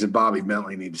Kitchings and Bobby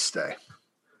Bentley need to stay.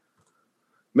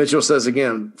 Mitchell says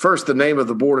again, first, the name of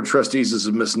the board of trustees is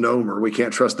a misnomer. We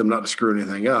can't trust them not to screw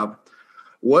anything up.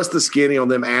 What's the skinny on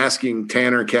them asking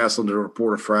Tanner and Castle to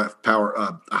report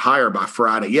a hire by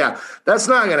Friday? Yeah, that's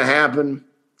not going to happen.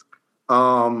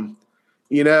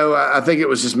 I think it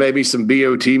was just maybe some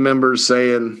BOT members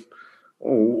saying,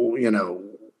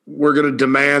 we're going to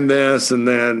demand this. And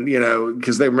then,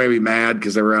 because they were maybe mad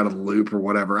because they were out of the loop or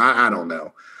whatever. I don't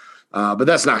know. But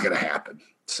that's not going to happen.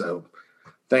 So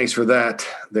thanks for that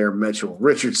there, Mitchell.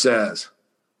 Richard says,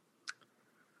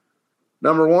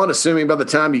 number one, assuming by the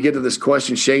time you get to this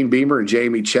question, Shane Beamer and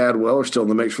Jamie Chadwell are still in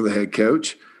the mix for the head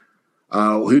coach.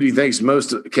 Who do you think is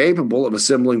most capable of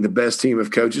assembling the best team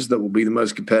of coaches that will be the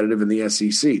most competitive in the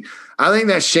SEC? I think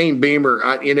that's Shane Beamer.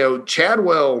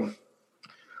 Chadwell,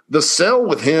 the sell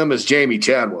with him is Jamie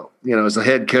Chadwell, as a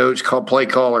head coach, play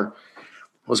caller,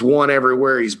 was one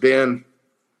everywhere he's been.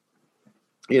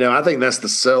 I think that's the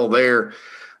sell there.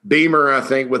 Beamer, I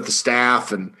think, with the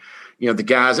staff and, the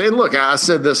guys. And look, I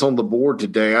said this on the board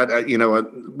today.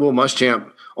 Will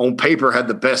Muschamp on paper had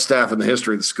the best staff in the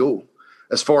history of the school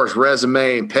as far as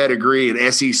resume and pedigree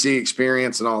and SEC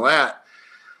experience and all that.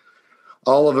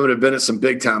 All of them have been at some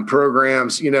big time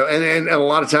programs, and a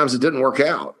lot of times it didn't work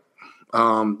out.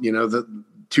 The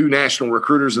 2 national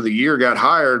recruiters of the year got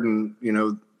hired, and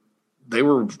they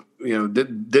were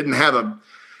didn't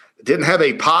have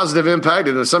a positive impact,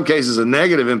 and in some cases a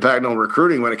negative impact on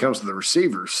recruiting when it comes to the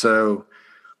receivers. So,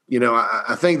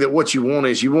 I think that what you want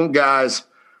is guys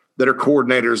that are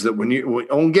coordinators that when you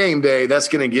on game day, that's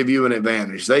going to give you an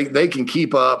advantage. They can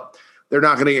keep up. They're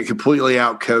not going to get completely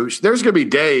out coached. There's going to be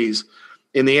days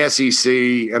in the SEC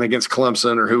and against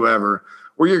Clemson or whoever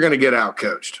where you're going to get out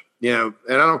coached. And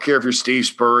I don't care if you're Steve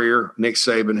Spurrier, Nick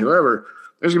Saban, whoever.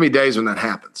 There's going to be days when that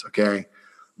happens. Okay,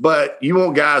 but you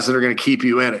want guys that are going to keep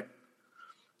you in it.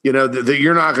 That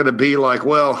you're not going to be like,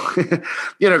 well,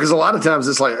 because a lot of times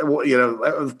it's like,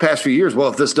 the past few years, well,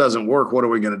 if this doesn't work, what are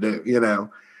we going to do?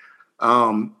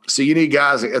 So you need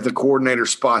guys at the coordinator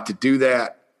spot to do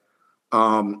that.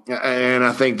 And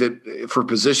I think that for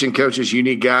position coaches, you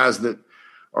need guys that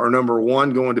are, number one,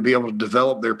 going to be able to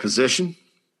develop their position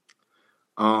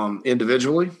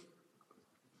individually,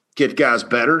 get guys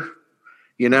better,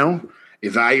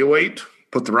 evaluate,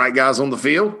 put the right guys on the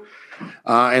field.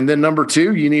 And then number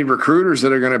two, you need recruiters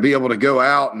that are going to be able to go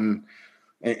out and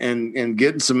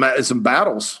get in some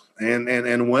battles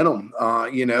and win them.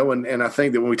 And I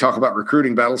think that when we talk about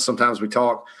recruiting battles, sometimes we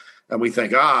talk and we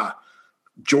think,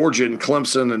 Georgia and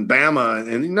Clemson and Bama.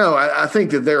 And no, I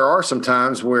think that there are some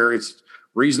times where it's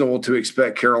reasonable to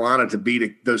expect Carolina to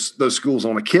beat those schools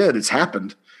on a kid. It's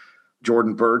happened.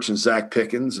 Jordan Burch and Zach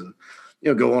Pickens and,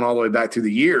 going all the way back through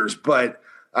the years. But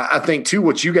I think too,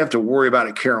 what you have to worry about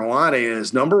at Carolina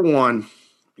is, number one,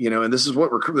 and this is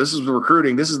the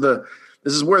recruiting. This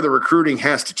is where the recruiting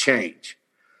has to change.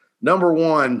 Number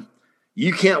one,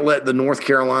 you can't let the North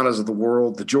Carolinas of the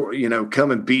world,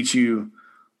 come and beat you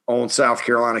on South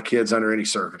Carolina kids under any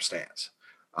circumstance.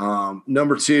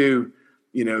 Number two,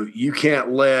 you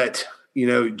can't let,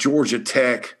 Georgia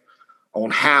Tech on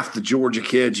half the Georgia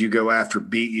kids you go after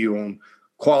beat you on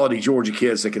quality Georgia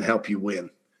kids that can help you win.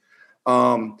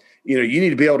 You need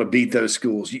to be able to beat those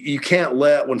schools. You can't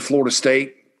let, when Florida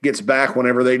State gets back,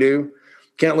 whenever they do,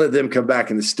 can't let them come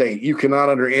back in the state. You cannot,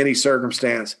 under any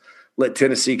circumstance, let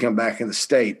Tennessee come back in the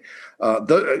state.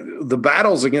 The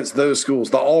battles against those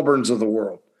schools, the Auburns of the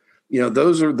world,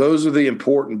 those are the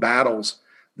important battles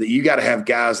that you got to have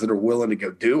guys that are willing to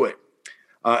go do it.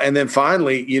 And then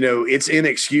finally, it's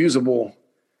inexcusable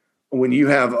when you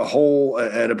have a hole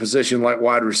at a position like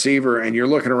wide receiver and you're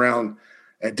looking around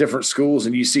at different schools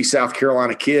and you see South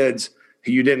Carolina kids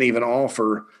who you didn't even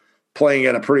offer playing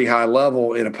at a pretty high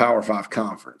level in a Power 5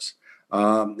 conference.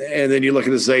 And then you look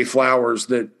at the Zay Flowers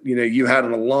that, you had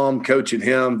an alum coaching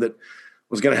him that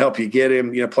was going to help you get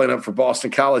him, playing up for Boston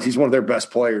College. He's one of their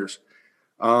best players.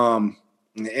 And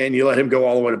you let him go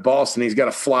all the way to Boston. He's got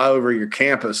to fly over your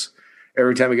campus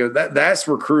every time he goes. That's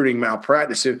recruiting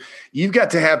malpractice. So you've got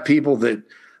to have people that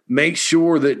make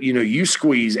sure that, you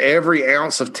squeeze every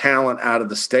ounce of talent out of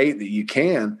the state that you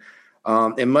can.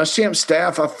 And Muschamp's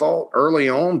staff, I thought early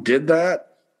on, did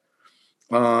that.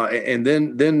 And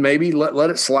then maybe let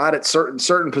it slide at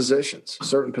certain positions.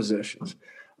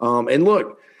 And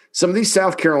look, some of these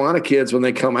South Carolina kids, when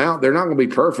they come out, they're not going to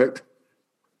be perfect.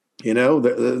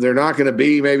 They're not going to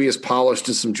be maybe as polished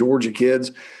as some Georgia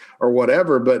kids or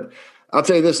whatever. But I'll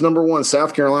tell you this, number one,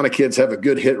 South Carolina kids have a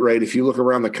good hit rate. If you look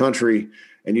around the country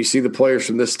and you see the players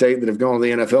from this state that have gone to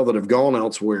the NFL that have gone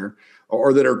elsewhere,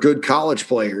 or that are good college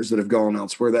players that have gone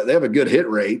elsewhere, that they have a good hit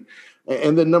rate.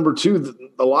 And then number two,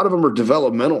 a lot of them are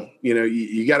developmental.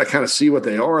 You got to kind of see what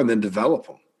they are and then develop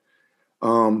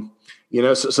them.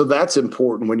 So that's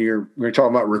important when you're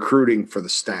talking about recruiting for the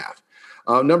staff.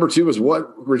 Number two is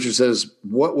what Richard says,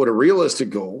 what would a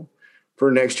realistic goal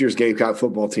for next year's Gamecock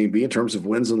football team be in terms of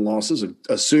wins and losses,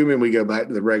 assuming we go back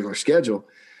to the regular schedule?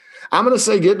 I'm going to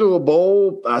say get to a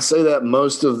bowl. I say that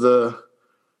most of the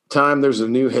time there's a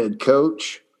new head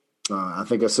coach. I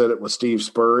think I said it with Steve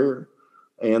Spurrier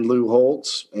and Lou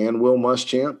Holtz and Will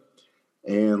Muschamp.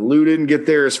 And Lou didn't get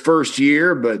there his first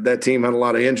year, but that team had a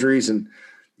lot of injuries. And,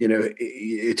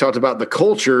 he talked about the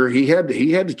culture. He had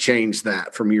to change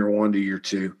that from year one to year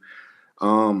two.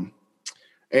 And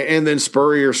then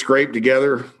Spurrier scraped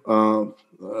together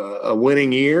a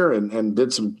winning year and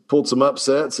pulled some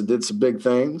upsets and did some big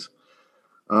things.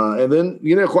 And then,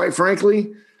 quite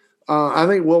frankly, I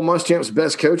think Will Muschamp's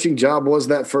best coaching job was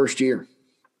that first year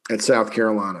at South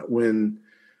Carolina when,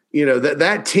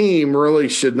 that team really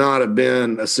should not have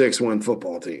been a 6-win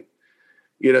football team.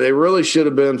 They really should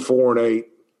have been 4-8,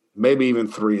 maybe even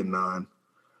 3-9.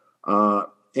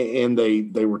 And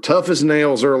they were tough as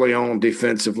nails early on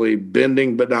defensively,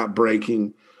 bending but not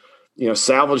breaking.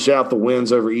 Salvaged out the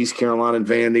wins over East Carolina and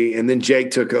Vandy, and then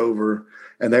Jake took over.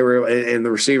 And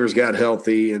the receivers got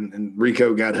healthy, and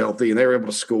Rico got healthy, and they were able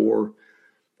to score,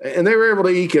 and they were able to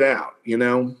eke it out,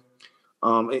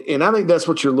 And I think that's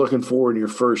what you're looking for in your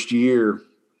first year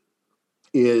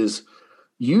is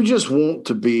you just want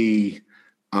to be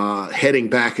heading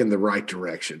back in the right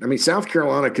direction. I mean, South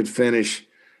Carolina could finish.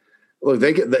 Look,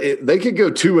 they could go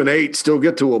 2-8, still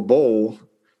get to a bowl,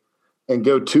 and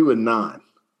go 2-9.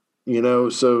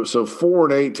 So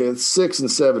 4-8 to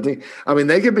 6-17. I mean,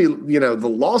 they could be, the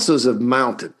losses have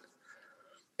mounted.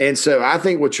 And so I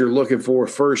think what you're looking for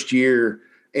first year,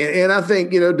 and I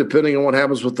think, depending on what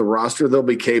happens with the roster, they'll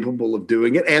be capable of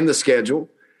doing it and the schedule.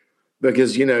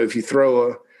 Because, if you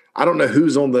throw I don't know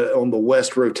who's on the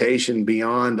West rotation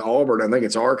beyond Auburn. I think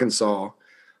it's Arkansas.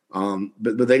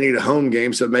 But they need a home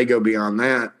game, so it may go beyond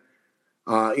that.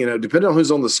 Depending on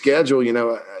who's on the schedule,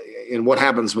 and what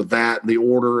happens with that, the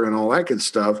order and all that good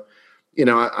stuff,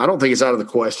 I don't think it's out of the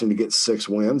question to get 6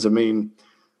 wins. I mean,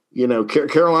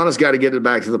 Carolina's got to get it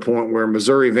back to the point where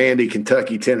Missouri, Vandy,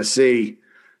 Kentucky, Tennessee,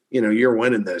 you're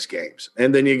winning those games.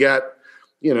 And then you got,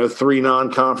 3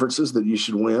 non-conferences that you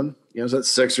should win.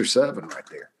 That's 6 or 7 right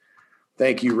there.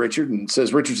 Thank you, Richard. And it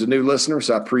says Richard's a new listener,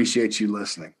 so I appreciate you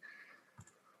listening.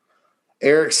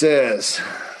 Eric says,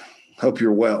 hope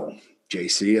you're well,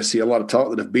 JC. I see a lot of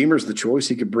talk that if Beamer's the choice,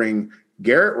 he could bring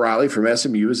Garrett Riley from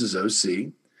SMU as his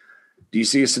OC. Do you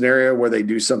see a scenario where they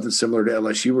do something similar to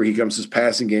LSU where he comes as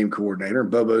passing game coordinator and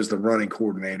Bobo's the running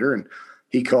coordinator and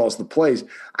he calls the plays?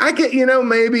 I get,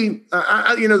 maybe,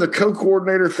 the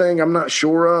co-coordinator thing I'm not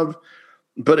sure of.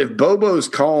 But if Bobo's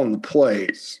calling the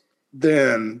plays,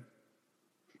 then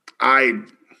I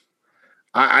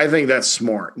think that's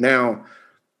smart. Now,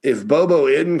 if Bobo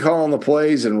isn't calling the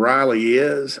plays and Riley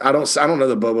is, I don't know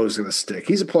that Bobo's going to stick.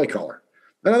 He's a play caller,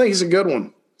 and I think he's a good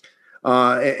one.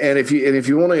 And if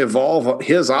you want to evolve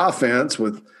his offense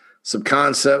with some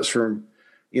concepts from,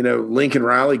 Lincoln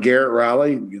Riley, Garrett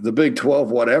Riley, the Big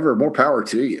 12, whatever, more power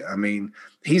to you. I mean,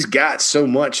 he's got so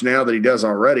much now that he does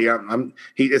already.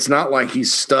 It's not like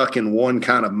he's stuck in one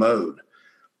kind of mode.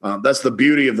 That's the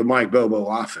beauty of the Mike Bobo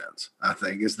offense, I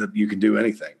think, is that you can do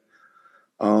anything.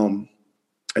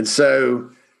 And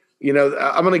so,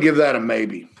 I'm going to give that a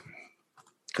maybe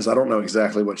because I don't know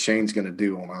exactly what Shane's going to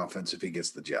do on offense if he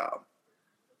gets the job.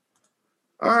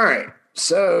 All right.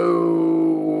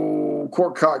 So,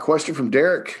 Court Caught question from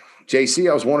Derek. JC,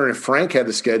 I was wondering if Frank had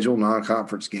to schedule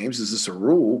non-conference games. Is this a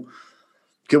rule?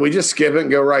 Can we just skip it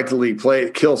and go right to league play?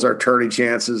 It kills our tourney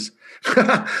chances.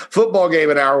 Football game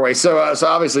an hour away. So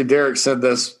obviously Derek said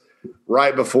this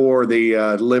right before the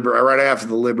right after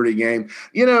the Liberty game.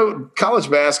 College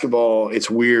basketball, it's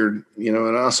weird.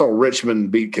 And I saw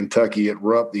Richmond beat Kentucky at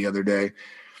Rupp the other day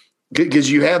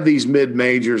because you have these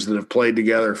mid-majors that have played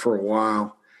together for a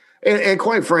while. And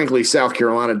quite frankly, South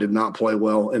Carolina did not play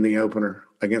well in the opener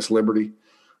against Liberty.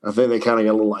 I think they kind of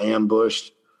got a little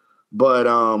ambushed. But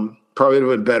probably would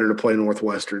have been better to play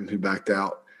Northwestern, who backed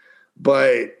out.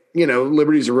 But,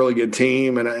 Liberty's a really good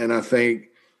team, and I think,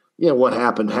 what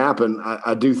happened.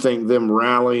 I do think them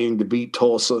rallying to beat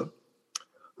Tulsa,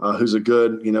 who's a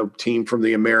good, team from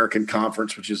the American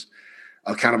Conference, which is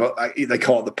they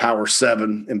call it the Power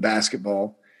 7 in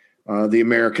basketball. The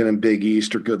American and Big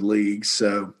East are good leagues.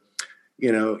 So,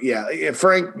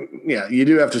 Frank, you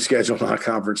do have to schedule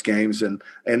non-conference games. And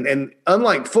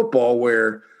unlike football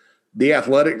where the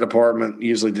athletic department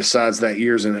usually decides that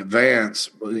years in advance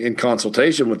in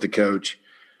consultation with the coach,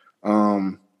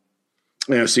 so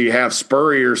you have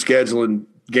Spurrier scheduling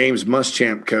games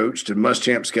Muschamp coached, and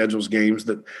Muschamp schedules games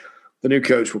that the new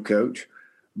coach will coach.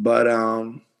 But,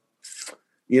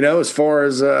 as far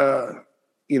as,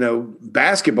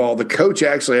 basketball, the coach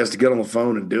actually has to get on the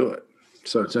phone and do it.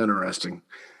 So it's interesting.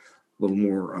 A little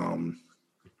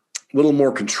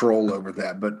more control over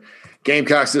that. But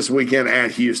Gamecocks this weekend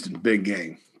at Houston. Big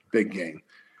game.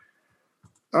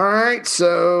 All right,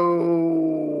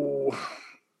 so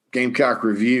Gamecock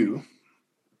Review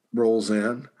rolls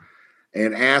in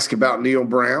and asks about Neal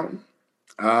Brown.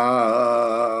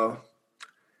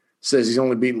 Says he's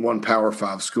only beaten one Power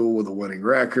 5 school with a winning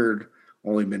record,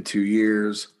 only been 2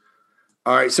 years.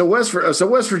 All right, so West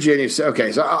Virginia.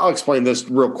 Okay, so I'll explain this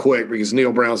real quick because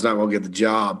Neal Brown's not going to get the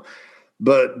job.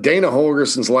 But Dana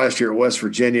Holgerson's last year at West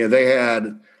Virginia, they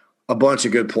had a bunch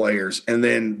of good players, and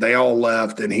then they all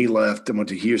left, and he left and went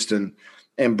to Houston.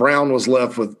 And Brown was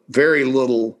left with very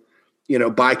little,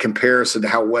 by comparison to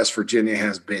how West Virginia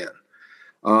has been.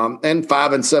 And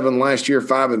 5-7 last year,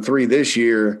 5-3 this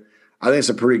year. I think it's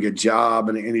a pretty good job,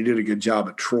 and he did a good job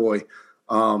at Troy.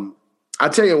 I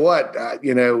tell you what,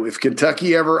 if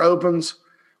Kentucky ever opens,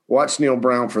 watch Neal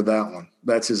Brown for that one.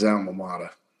 That's his alma mater,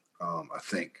 I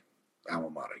think. Alma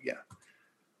mater, yeah.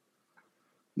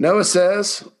 Noah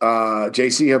says,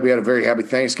 JC, hope you had a very happy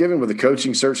Thanksgiving with the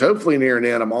coaching search. Hopefully near an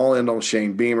end. I'm all in on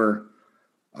Shane Beamer.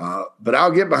 But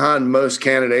I'll get behind most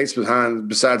candidates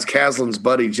besides Caslin's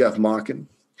buddy, Jeff Monken.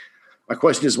 My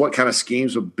question is, what kind of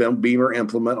schemes would Beamer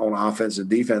implement on offense and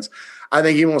defense? I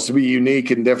think he wants to be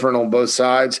unique and different on both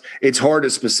sides. It's hard to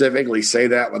specifically say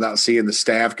that without seeing the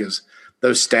staff because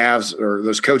those staffs or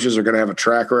those coaches are going to have a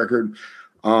track record.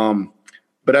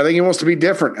 But I think he wants to be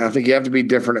different. I think you have to be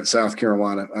different at South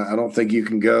Carolina. I don't think you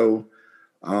can go,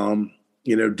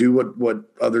 do what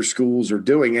other schools are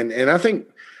doing. And I think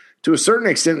to a certain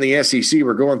extent in the SEC,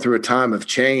 we're going through a time of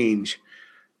change.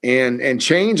 And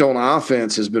change on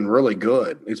offense has been really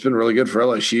good. It's been really good for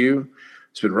LSU.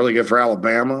 It's been really good for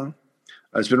Alabama.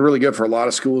 It's been really good for a lot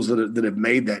of schools that have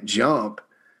made that jump.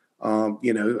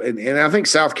 And I think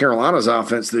South Carolina's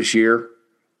offense this year,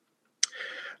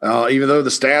 even though the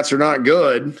stats are not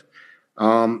good,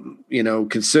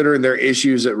 considering their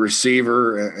issues at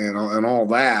receiver and all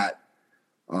that,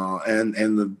 and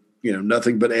the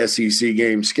nothing but SEC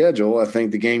game schedule, I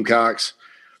think the Gamecocks,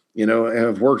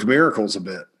 have worked miracles a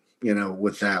bit,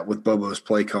 with Bobo's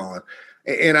play calling,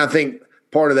 and I think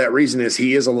part of that reason is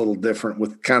he is a little different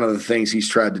with kind of the things he's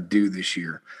tried to do this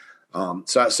year.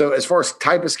 So as far as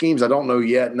type of schemes, I don't know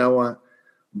yet, Noah,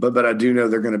 but I do know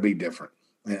they're going to be different.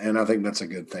 And I think that's a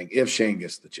good thing if Shane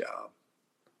gets the job.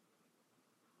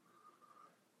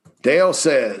 Dale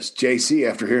says, JC,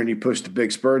 after hearing you push the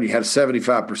Big Spur, you had a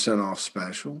 75% off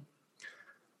special.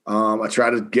 I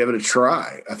tried to give it a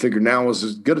try. I figured now was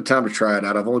as good a time to try it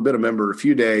out. I've only been a member a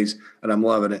few days, and I'm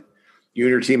loving it. You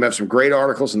and your team have some great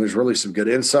articles, and there's really some good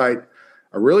insight.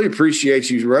 I really appreciate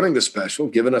you running the special,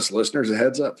 giving us listeners a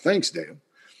heads up. Thanks, Dale.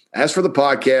 As for the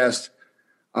podcast,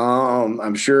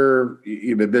 I'm sure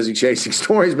you've been busy chasing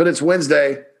stories, but it's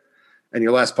Wednesday, and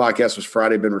your last podcast was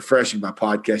Friday. Been refreshing my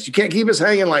podcast. You can't keep us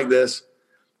hanging like this.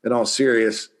 In all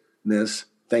seriousness,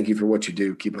 thank you for what you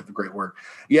do. Keep up the great work.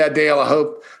 Yeah, Dale, I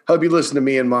hope you listen to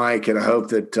me and Mike, and I hope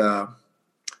that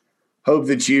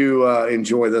you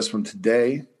enjoy this one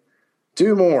today.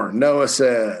 Two more. Noah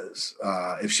says,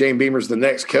 if Shane Beamer's the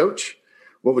next coach,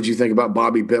 what would you think about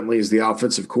Bobby Bentley as the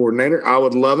offensive coordinator? I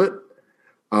would love it.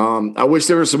 I wish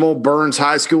there was some old Burns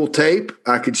High School tape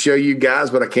I could show you guys,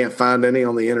 but I can't find any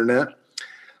on the internet.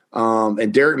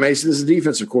 And Derek Mason is the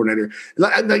defensive coordinator.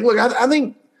 Look, I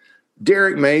think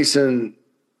Derek Mason,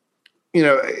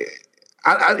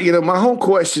 my whole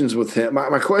questions with him,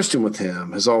 my question with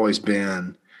him has always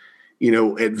been,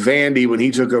 at Vandy, when he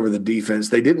took over the defense,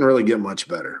 they didn't really get much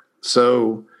better.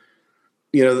 So,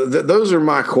 those are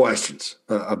my questions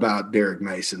about Derek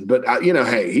Mason. But,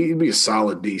 hey, he'd be a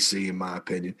solid DC in my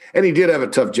opinion. And he did have a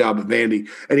tough job at Vandy.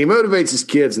 And he motivates his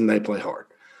kids, and they play hard.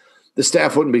 The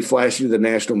staff wouldn't be flashy to the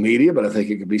national media, but I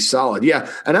think it could be solid.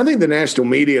 Yeah, and I think the national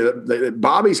media,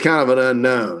 Bobby's kind of an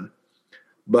unknown.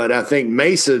 But I think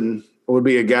Mason would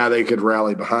be a guy they could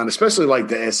rally behind, especially like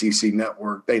the SEC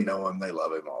network. They know him. They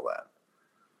love him, all that.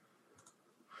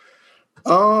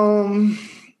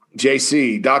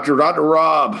 JC, Dr.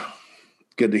 Rob.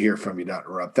 Good to hear from you,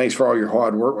 Dr. Rob. Thanks for all your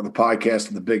hard work with the podcast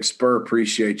and the Big Spur.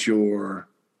 Appreciate your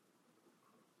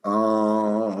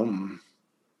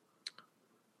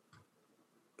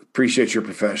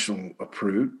professional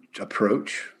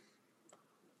approach.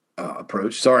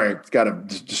 Sorry, I got a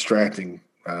distracting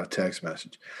text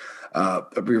message.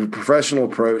 Your professional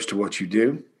approach to what you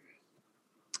do.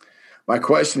 My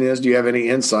question is, do you have any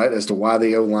insight as to why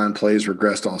the O-line plays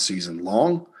regressed all season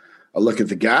long? I look at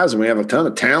the guys, and we have a ton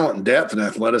of talent and depth and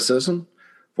athleticism.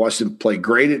 Watched them play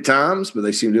great at times, but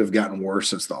they seem to have gotten worse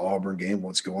since the Auburn game.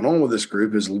 What's going on with this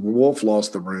group is Wolf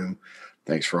lost the room.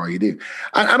 Thanks for all you do.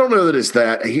 I don't know that it's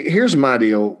that. Here's my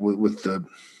deal with the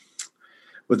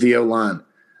O-line.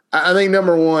 I think,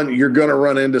 number one, you're going to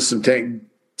run into some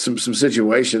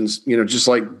situations, just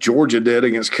like Georgia did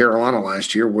against Carolina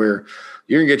last year, where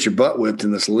you're going to get your butt whipped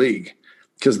in this league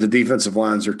because the defensive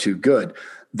lines are too good.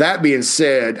 That being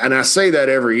said, and I say that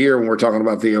every year when we're talking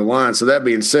about the O-line, so that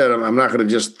being said, I'm not going to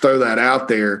just throw that out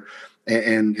there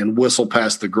and whistle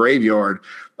past the graveyard.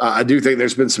 I do think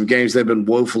there's been some games they've been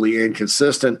woefully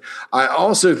inconsistent. I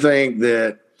also think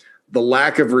that the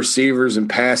lack of receivers and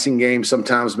passing game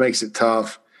sometimes makes it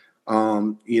tough,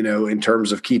 in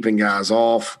terms of keeping guys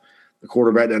off. The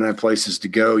quarterback doesn't have places to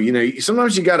go.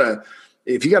 Sometimes you got to –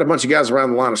 if you got a bunch of guys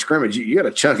around the line of scrimmage, you got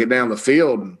to chunk it down the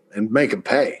field and make them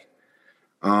pay.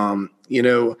 I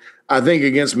think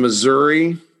against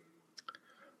Missouri,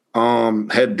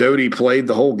 had Doty played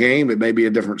the whole game, it may be a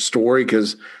different story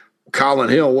because Colin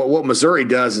Hill, what Missouri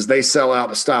does is they sell out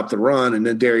to stop the run and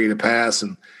then dare you to pass.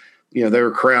 And, they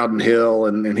were crowding Hill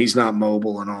and he's not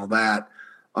mobile and all that.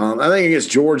 I think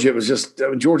against Georgia, it was just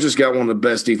Georgia's got one of the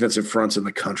best defensive fronts in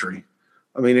the country.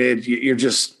 I mean, you're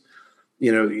just –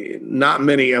 not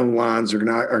many O-lines are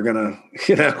going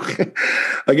to,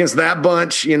 against that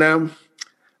bunch,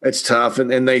 it's tough.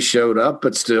 And they showed up,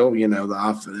 but still,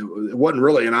 it wasn't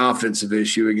really an offensive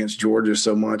issue against Georgia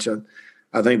so much.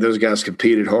 I think those guys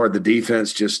competed hard. The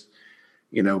defense just,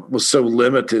 was so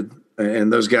limited,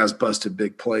 and those guys busted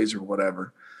big plays or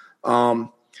whatever.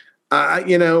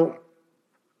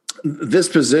 This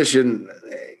position,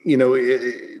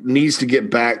 it needs to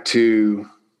get back to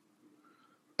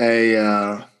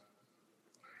I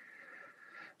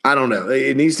don't know.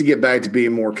 It needs to get back to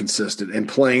being more consistent and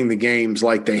playing the games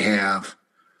like they have,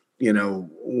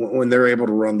 when they're able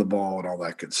to run the ball and all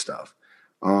that good stuff.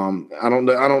 I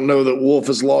don't know that Wolf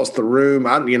has lost the room.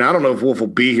 I don't know if Wolf will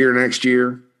be here next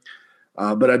year,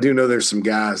 but I do know there's some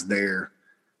guys there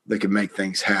that can make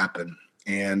things happen.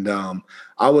 And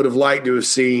I would have liked to have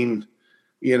seen,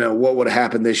 what would have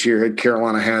happened this year had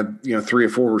Carolina had, 3 or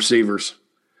 4 receivers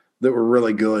that were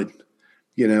really good,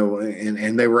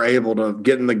 and they were able to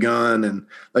get in the gun and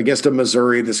against a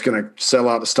Missouri that's going to sell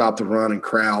out to stop the run and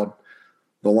crowd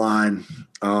the line,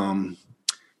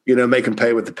 make them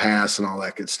pay with the pass and all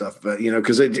that good stuff. But,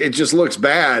 because it just looks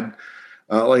bad.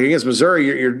 Like against Missouri,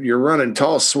 you're running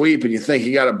tall sweep and you think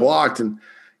you got it blocked, and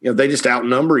they just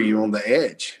outnumber you on the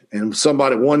edge. And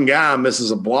one guy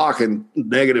misses a block and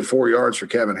negative 4 yards for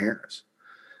Kevin Harris.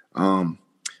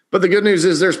 But the good news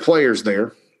is there's players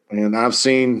there, and I've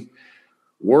seen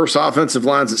worse offensive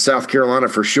lines at South Carolina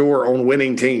for sure on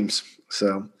winning teams.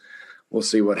 So we'll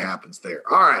see what happens there.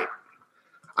 All right.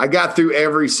 I got through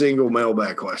every single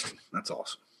mailbag question. That's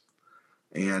awesome.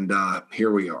 And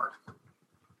here we are.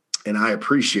 And I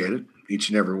appreciate it, each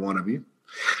and every one of you,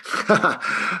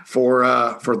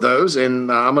 for those.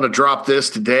 And I'm going to drop this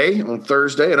today on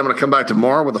Thursday, and I'm going to come back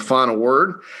tomorrow with a final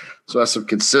word. So that's some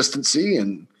consistency.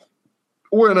 And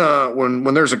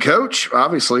when there's a coach,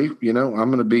 obviously, I'm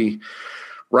going to be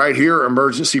right here,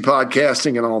 emergency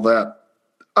podcasting and all that.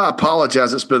 I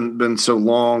apologize. It's been so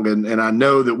long, and I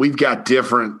know that we've got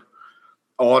different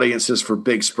audiences for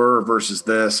Big Spur versus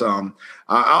this.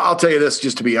 I'll tell you this,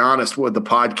 just to be honest with the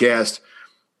podcast,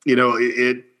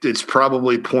 it's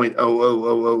probably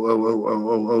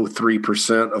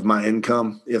 0.0000003% of my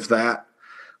income, if that.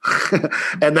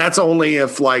 And that's only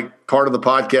if like part of the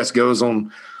podcast goes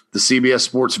on the CBS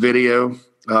Sports video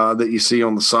that you see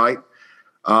on the site.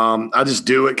 I just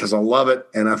do it because I love it,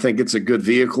 and I think it's a good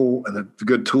vehicle and a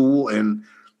good tool. And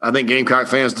I think Gamecock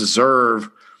fans deserve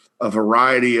a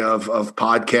variety of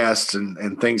podcasts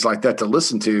and things like that to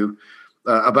listen to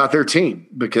about their team,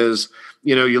 because,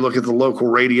 you look at the local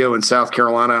radio in South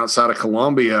Carolina outside of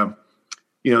Columbia,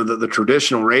 the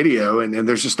traditional radio, and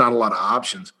there's just not a lot of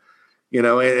options,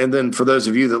 and then for those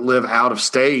of you that live out of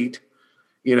state,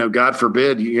 God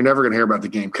forbid, you're never going to hear about the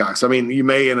Gamecocks. I mean, you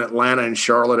may in Atlanta and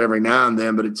Charlotte every now and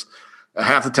then, but it's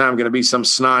half the time going to be some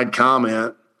snide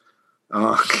comment,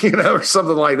 or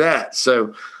something like that.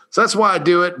 So that's why I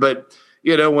do it. But,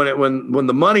 when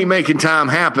the money making time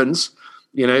happens,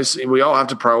 we all have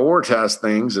to prioritize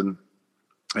things. And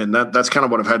that's kind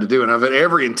of what I've had to do. And I've had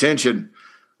every intention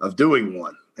of doing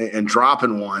one and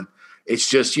dropping one. It's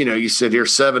just, you sit here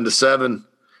 7 to 7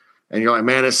 and you're like,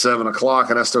 man, it's 7 o'clock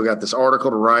and I still got this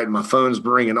article to write and my phone's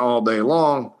ringing all day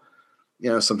long.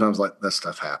 Sometimes like that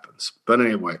stuff happens. But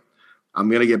anyway, I'm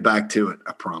going to get back to it.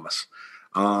 I promise.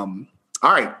 All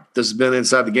right. This has been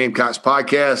Inside the Gamecocks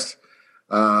podcast.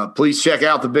 Please check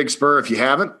out the Big Spur if you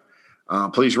haven't.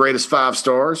 Please rate us 5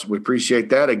 stars. We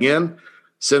appreciate that. Again,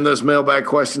 send those mailbag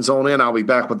questions on in. I'll be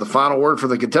back with the final word for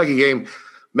the Kentucky game.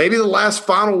 Maybe the last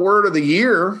final word of the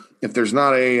year, if there's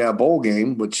not a bowl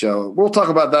game, which we'll talk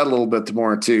about that a little bit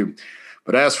tomorrow too.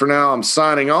 But as for now, I'm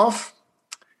signing off.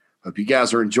 Hope you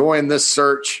guys are enjoying this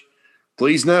search.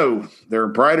 Please know there are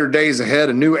brighter days ahead.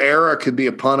 A new era could be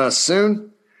upon us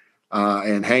soon.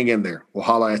 And hang in there. We'll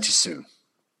holler at you soon.